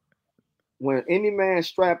 When any man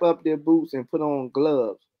strap up their boots and put on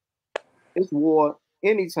gloves, it's war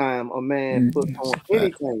anytime a man puts on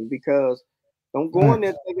anything, because don't go in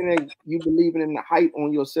there thinking that you believing in the hype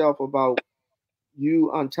on yourself about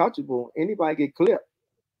you untouchable. Anybody get clipped.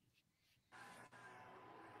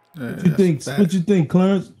 What you think,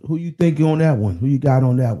 Clarence? Who you think on that one? Who you got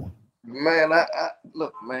on that one? Man, I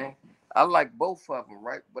look, man, I like both of them,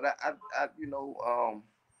 right? But I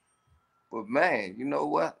but man, you know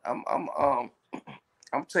what? I'm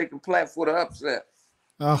taking Plant for the upset.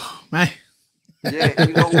 Oh man. Yeah,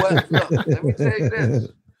 you know what? Look, let me tell you this.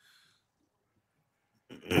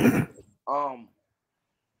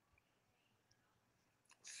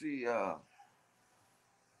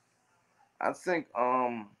 I think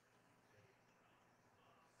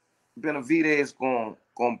Benavidez gonna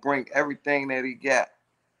bring everything that he got.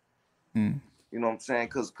 You know what I'm saying?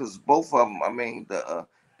 Cause both of them, I mean, the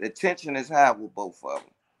tension is high with both of them.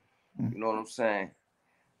 You know what I'm saying?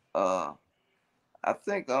 I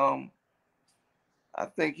think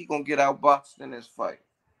he gonna get outboxed in this fight.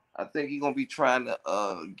 I think he gonna be trying to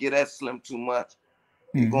get at Slim too much.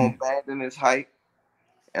 He gonna abandon his height,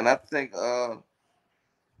 and I think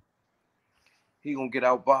he gonna get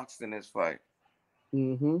outboxed in this fight.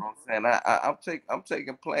 You know what I'm saying? I'm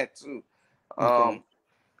taking Plant too.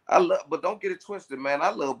 But don't get it twisted, man. I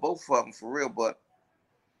love both of them for real, but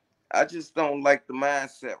I just don't like the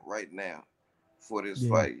mindset right now for this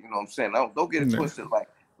fight. You know what I'm saying? Don't get it twisted.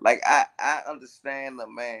 Like I understand the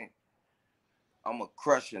man. I'm a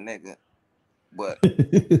crusher nigga, but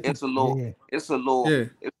it's a little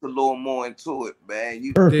more into it, man.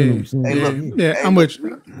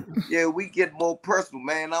 We get more personal,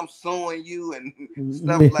 man. I'm suing you and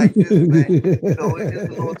stuff like this, man. You know, it's a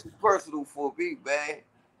little too personal for me, man.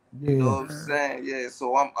 You know what I'm saying? Yeah.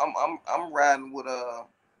 So I'm riding with I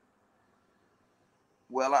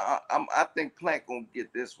think Plant gonna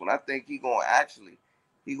get this one. I think he gonna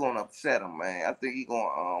upset him, man. I think he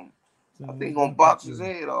gonna box his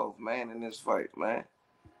head off, man, in this fight, man.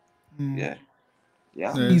 Yeah.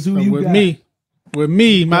 So with me,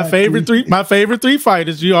 my favorite three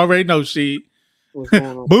fighters, you already know,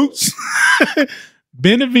 Boots,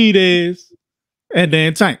 Benavidez, and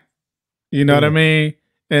then Tank. You know what I mean?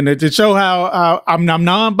 And to show how I'm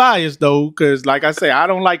non-biased though, because like I say, I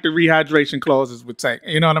don't like the rehydration clauses with Tank.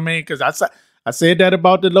 You know what I mean? Because I said that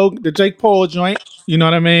about the Jake Paul joint. You know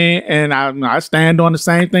what I mean? And I stand on the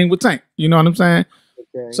same thing with Tank. You know what I'm saying?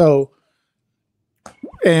 Okay. So,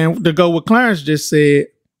 and to go what Clarence just said,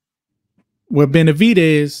 with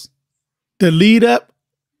Benavidez, the lead up,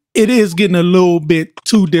 it is getting a little bit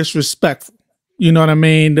too disrespectful. You know what I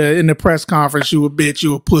mean? In the press conference, you a bitch,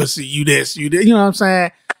 you a pussy, you this, you that. You know what I'm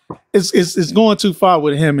saying? It's going too far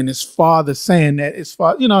with him and his father saying that. His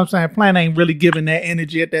father, you know what I'm saying? Plant ain't really giving that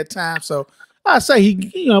energy at that time. So I say maybe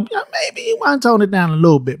he want to tone it down a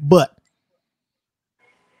little bit, but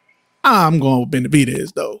I'm going with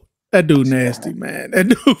Benavidez though. That dude nasty, man. That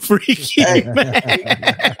dude freaky, man.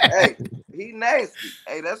 Hey, he nasty.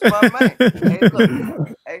 Hey, that's my man.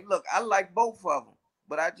 Hey, look, I like both of them.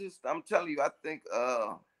 But I'm telling you, I think,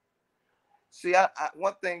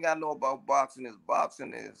 one thing I know about boxing is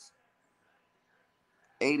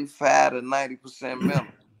 85 to 90% mental.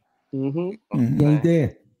 You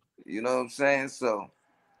know what I'm saying? So,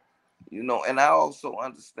 and I also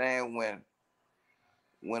understand when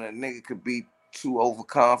a nigga could be too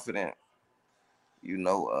overconfident.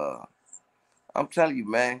 I'm telling you,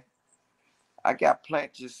 man, I got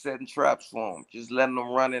Plant just setting traps for him, just letting them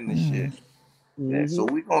run in the shit. Yeah, so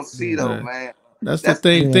we gonna see though, man. That's the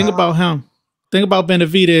thing about him. thing about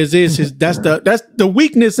Benavidez is his that's the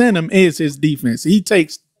weakness in him is his defense. He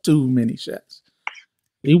takes too many shots.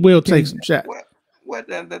 He will take some shots. Well,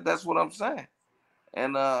 that's what I'm saying.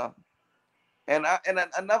 And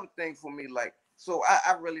another thing for me, like, so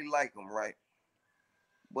I really like him, right?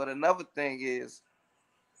 But another thing is,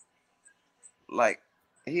 like,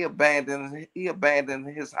 he abandoned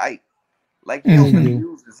his height. Like, he don't really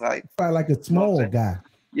use his height. Probably like a small guy.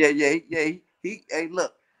 Yeah. He hey,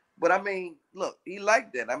 look, but I mean, look, he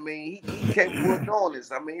like that. I mean, he capable of doing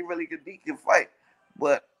this. I mean, he can fight.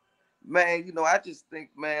 But man, you know, I just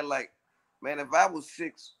think, man, like, man, if I was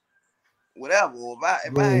 6, whatever, or if I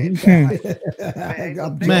had,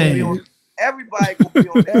 man, everybody gonna be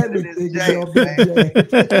on the end of this jam, man.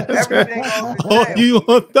 Everything off the jam. You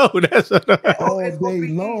won't know that's all it's day be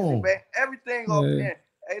long, easy, man. Everything off the jam.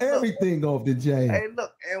 Hey, everything off the jam. Hey,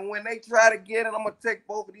 look, and when they try to get it, I'm gonna take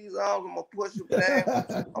both of these arms. I'm gonna push them down.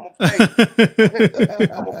 I'm gonna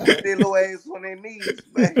put their little ass on their knees,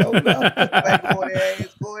 man. Back on their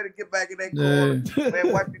ass. Go ahead and get back in that corner,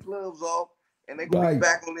 man. Wipe your gloves off. And they gonna be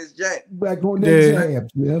back on this jab. Back on that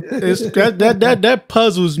jab. That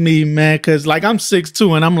puzzles me, man, because like I'm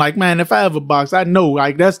 6'2", and I'm like, man, if I ever box, I know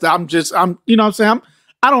like I'm you know what I'm saying?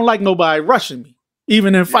 I don't like nobody rushing me,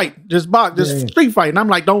 even in fight. Just box, just street fighting. I'm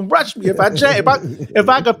like, don't rush me. If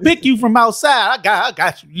I could pick you from outside, I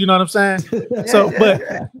got you. You know what I'm saying?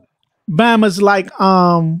 But Bama's like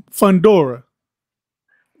Fundora.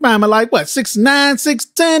 Bama like what 6'9",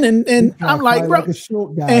 6'10", and I'm like, bro.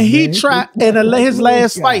 Guy, and he tried and his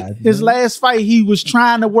last fight, he was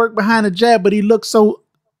trying to work behind the jab, but he looked so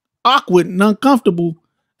awkward and uncomfortable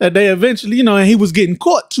that they eventually, you know, and he was getting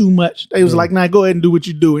caught too much. They was like, nah, go ahead and do what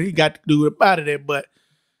you do. And he got to do it out of there. But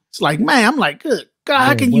it's like, man, I'm like, good God,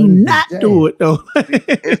 how can you not do it though?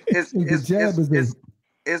 It's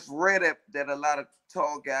rare that a lot of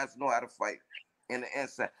tall guys know how to fight in the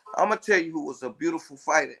inside. I'm gonna tell you who was a beautiful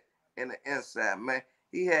fighter in the inside, man.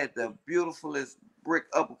 He had the beautifulest brick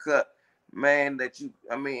uppercut, man. That's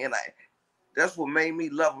what made me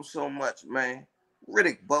love him so much, man.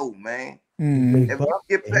 Riddick Bowe, man. If you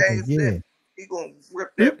get past that, he gonna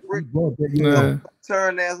rip that brick,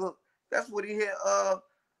 turn that hook. That's what he had.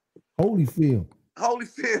 Holyfield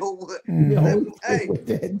with. Hey,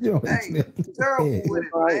 terrible with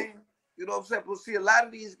it, man. You know what I'm saying? But see, a lot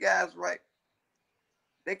of these guys, right?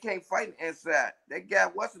 They can't fight the inside. That guy,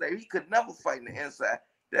 what's his name? He could never fight in the inside.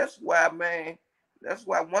 That's why, man. That's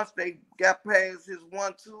why once they got past his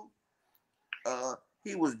 1-2,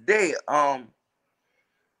 he was dead. The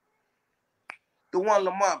one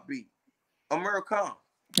Lamont beat, Amir Khan.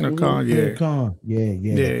 Amir Khan,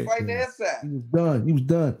 yeah. Fighting the inside. He was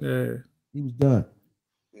done. Yeah, he was done.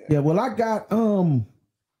 Yeah. Well, I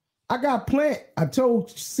got Plant. I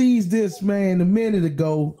told C's this, man, a minute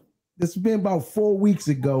ago. It's been about 4 weeks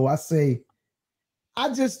ago. I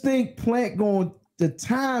just think Plant the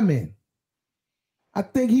timing. I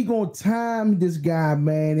think he gonna time this guy,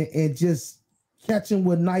 man, and just catch him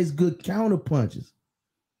with nice, good counter punches.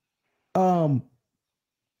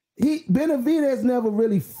 Benavidez never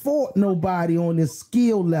really fought nobody on this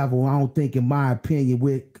skill level. I don't think, in my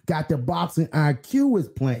opinion, got the boxing IQ as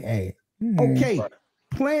Plant had. Okay,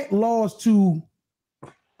 Plant lost to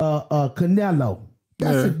Canelo.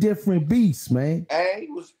 That's a different beast, man. And he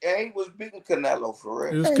was beating Canelo for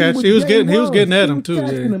real. He was getting at him too.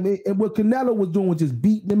 And what Canelo was doing was just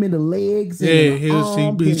beating him in the legs.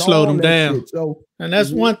 He slowed him down. Shit. So, and that's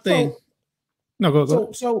one thing.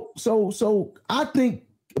 Go. So I think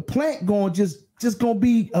Plant just gonna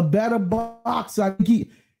be a better boxer. We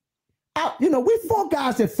fought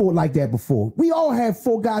guys that fought like that before. We all had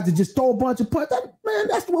 4 guys that just throw a bunch of punches. Man,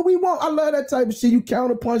 that's what we want. I love that type of shit. You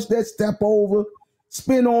counter punch that, step over,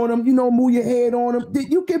 spin on them, move your head on them.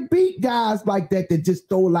 You can beat guys like that just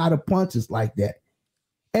throw a lot of punches like that.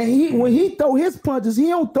 And when he throw his punches, he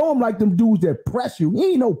don't throw them like them dudes that press you.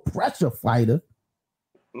 He ain't no pressure fighter.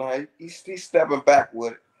 No, he's stepping back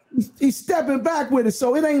with it. He's stepping back with it.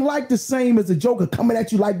 So it ain't like the same as a Joker coming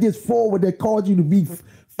at you like this forward that caused you to be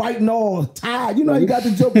fighting all tired. You got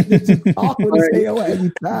the Joker just awkward as hell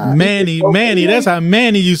every time. Manny, that's how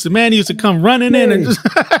Manny used to come running in and just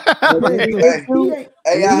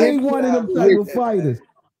he ain't one of them type of fighters.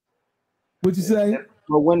 What you say?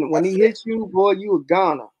 But when he hits you, boy, you a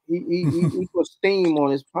goner. He put steam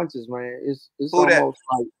on his punches, man. It's almost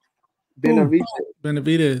like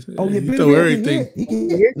Benavidez. Oh, yeah, he throw everything.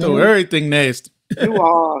 He throw everything nasty.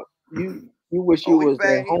 You wish you was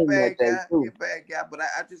at home that day too. He's a bad guy, but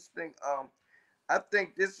I just think I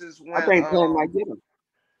think this is when I think Plant might get him.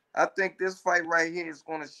 I think this fight right here is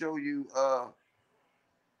going to show you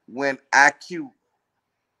when IQ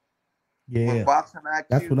Yeah, boxing IQ,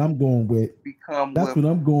 that's what I'm going with. That's what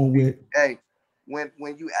I'm going with. Hey, when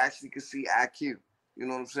you actually can see IQ, you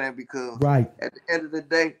know what I'm saying? Because right at the end of the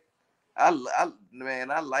day, I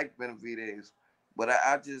like Benavidez, but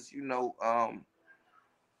I just, you know,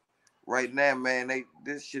 right now, man,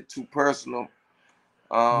 this shit too personal.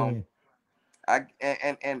 yeah. I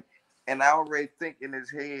already think in his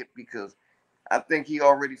head, because I think he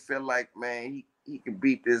already feel like, man, he can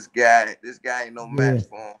beat this guy. This guy ain't no match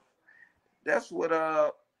for him. That's what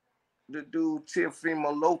the dude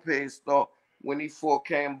Teofimo Lopez thought when he fought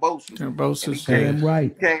Kambosos. Damn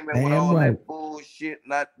right. He came in with all that bullshit,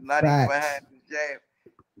 not even behind his jab,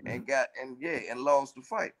 and lost the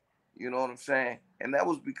fight. You know what I'm saying? And that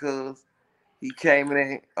was because he came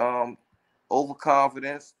in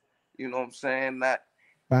overconfidence. You know what I'm saying? Not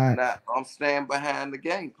I'm staying behind the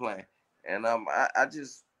game plan. And I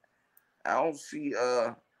don't see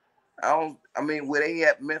I mean, where they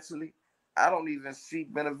at mentally, I don't even see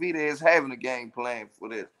Benavidez having a game plan for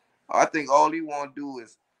this. I think all he want to do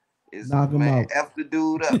is knock him out. F the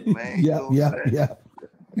dude up, man. Yeah.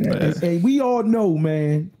 And we all know,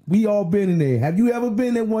 man. We all been in there. Have you ever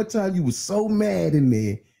been there one time you was so mad in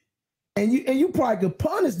there? And you probably could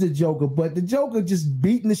punish the Joker, but the Joker just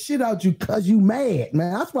beating the shit out you because you mad,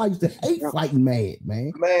 man. That's why I used to hate fighting mad,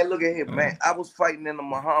 man. Man, look at here, man. I was fighting in the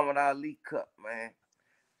Muhammad Ali Cup, man.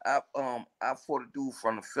 I fought a dude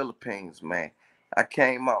from the Philippines, man. I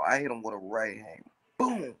came out, I hit him with a right hand.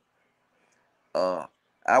 Boom.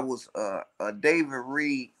 I was David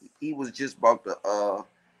Reed, he was just about to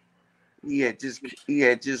he had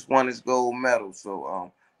just won his gold medal.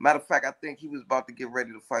 So matter of fact, I think he was about to get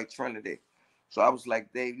ready to fight Trinidad. So I was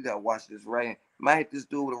like, Dave, you gotta watch this right hand. Man, I hit this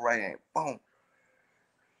dude with a right hand. Boom.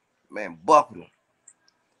 Man, buckled him.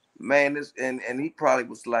 Man, and he probably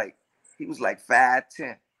was like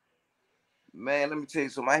 5'10". Man, let me tell you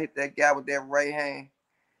something. I hit that guy with that right hand,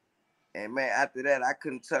 and man, after that, I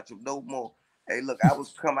couldn't touch him no more. Hey, look, I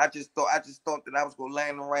just thought that I was gonna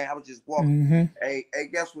land the right. I was just walking. Mm-hmm. Hey,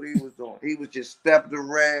 guess what he was doing? He was just stepping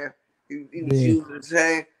around. He was using his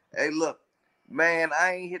hand. Hey, look, man,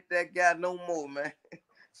 I ain't hit that guy no more, man.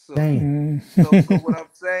 So what I'm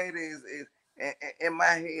saying is in my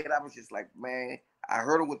head, I was just like, man, I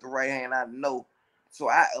heard him with the right hand. I know, so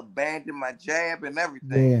I abandoned my jab and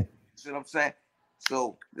everything. Yeah. See what I'm saying?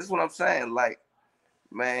 So this is what I'm saying. Like,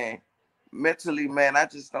 man, mentally, man, I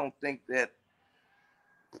just don't think that.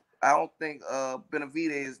 I don't think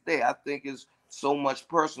Benavidez is there. I think it's so much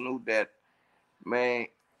personal that, man,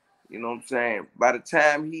 you know what I'm saying? By the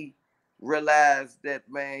time he realized that,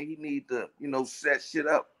 man, he need to, you know, set shit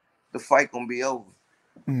up, the fight gonna be over.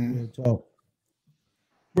 So,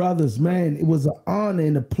 brothers, man, it was an honor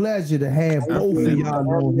and a pleasure to have both of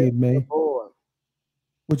y'all on here, man.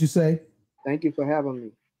 What you say? Thank you for having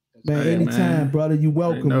me. Man, anytime, brother. You're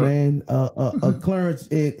welcome, man. Clarence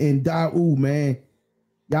and DAWUD, man.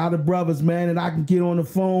 Y'all the brothers, man, and I can get on the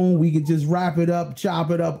phone. We can just wrap it up,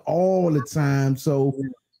 chop it up all the time. So,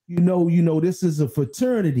 you know, this is a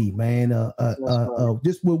fraternity, man.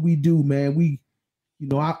 Just what we do, man. We, you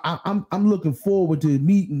know, I'm looking forward to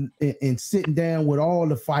meeting and sitting down with all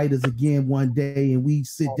the fighters again one day, and we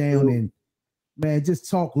sit down and, man, just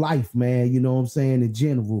talk life, man. You know what I'm saying, in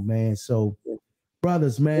general, man. So,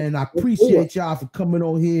 brothers, man, I appreciate y'all for coming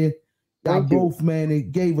on here. Y'all both, man,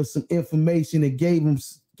 it gave us some information. It gave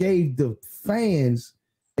the fans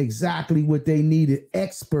exactly what they needed.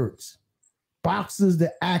 Experts, boxers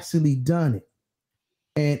that actually done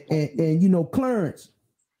it. And you know, Clarence,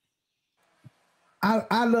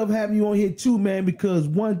 I love having you on here too, man, because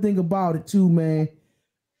one thing about it too, man,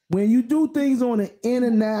 when you do things on an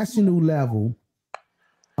international level,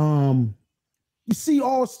 you see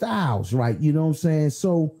all styles, right? You know what I'm saying?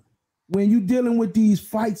 So when you're dealing with these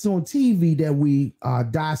fights on TV that we are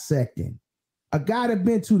dissecting, a guy that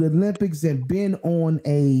been to the Olympics and been on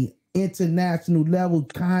a international level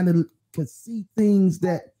kind of can see things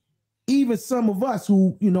that even some of us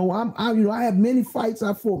who, you know, I have many fights,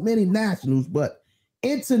 I fought many nationals, but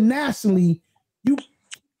internationally,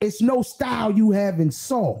 it's no style you haven't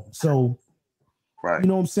saw. So, you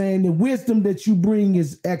know what I'm saying? The wisdom that you bring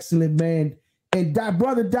is excellent, man. And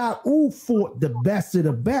brother DAWUD fought the best of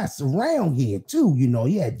the best around here too. You know,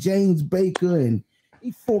 he had James Baker and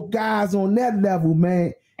he fought guys on that level,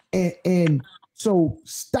 man. And so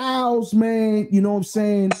styles, man, you know what I'm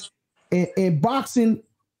saying? And boxing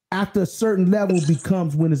after a certain level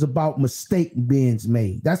becomes when it's about mistake being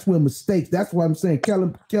made. That's when mistakes. That's why I'm saying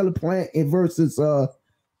Kelly Plant versus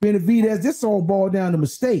Benavidez. This all boiled down to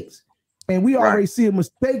mistakes. And we already see a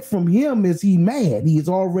mistake from him as he mad. He is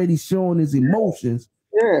already showing his emotions.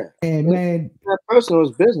 Yeah. And man, that personal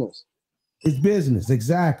is business. It's business,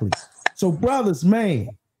 exactly. So, brothers, man,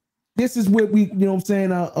 this is what we, you know what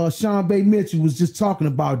I'm saying? Sean Bay Mitchell was just talking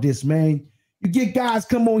about this, man. You get guys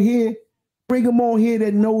come on here, bring them on here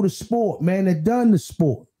that know the sport, man, that done the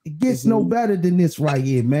sport. It gets no better than this right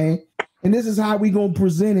here, man. And this is how we gonna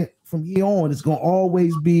present it from here on. It's gonna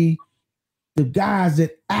always be the guys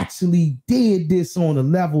that actually did this on a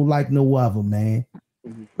level like no other, man.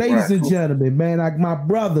 Ladies and gentlemen, man, like my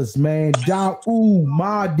brothers, man, DAWUD,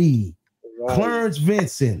 MAHDI, Clarence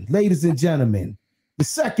Vinson, ladies and gentlemen, the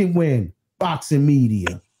second win, Boxing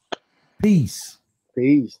Media. Peace.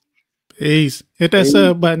 Peace. Peace. Hit that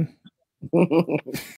sub button.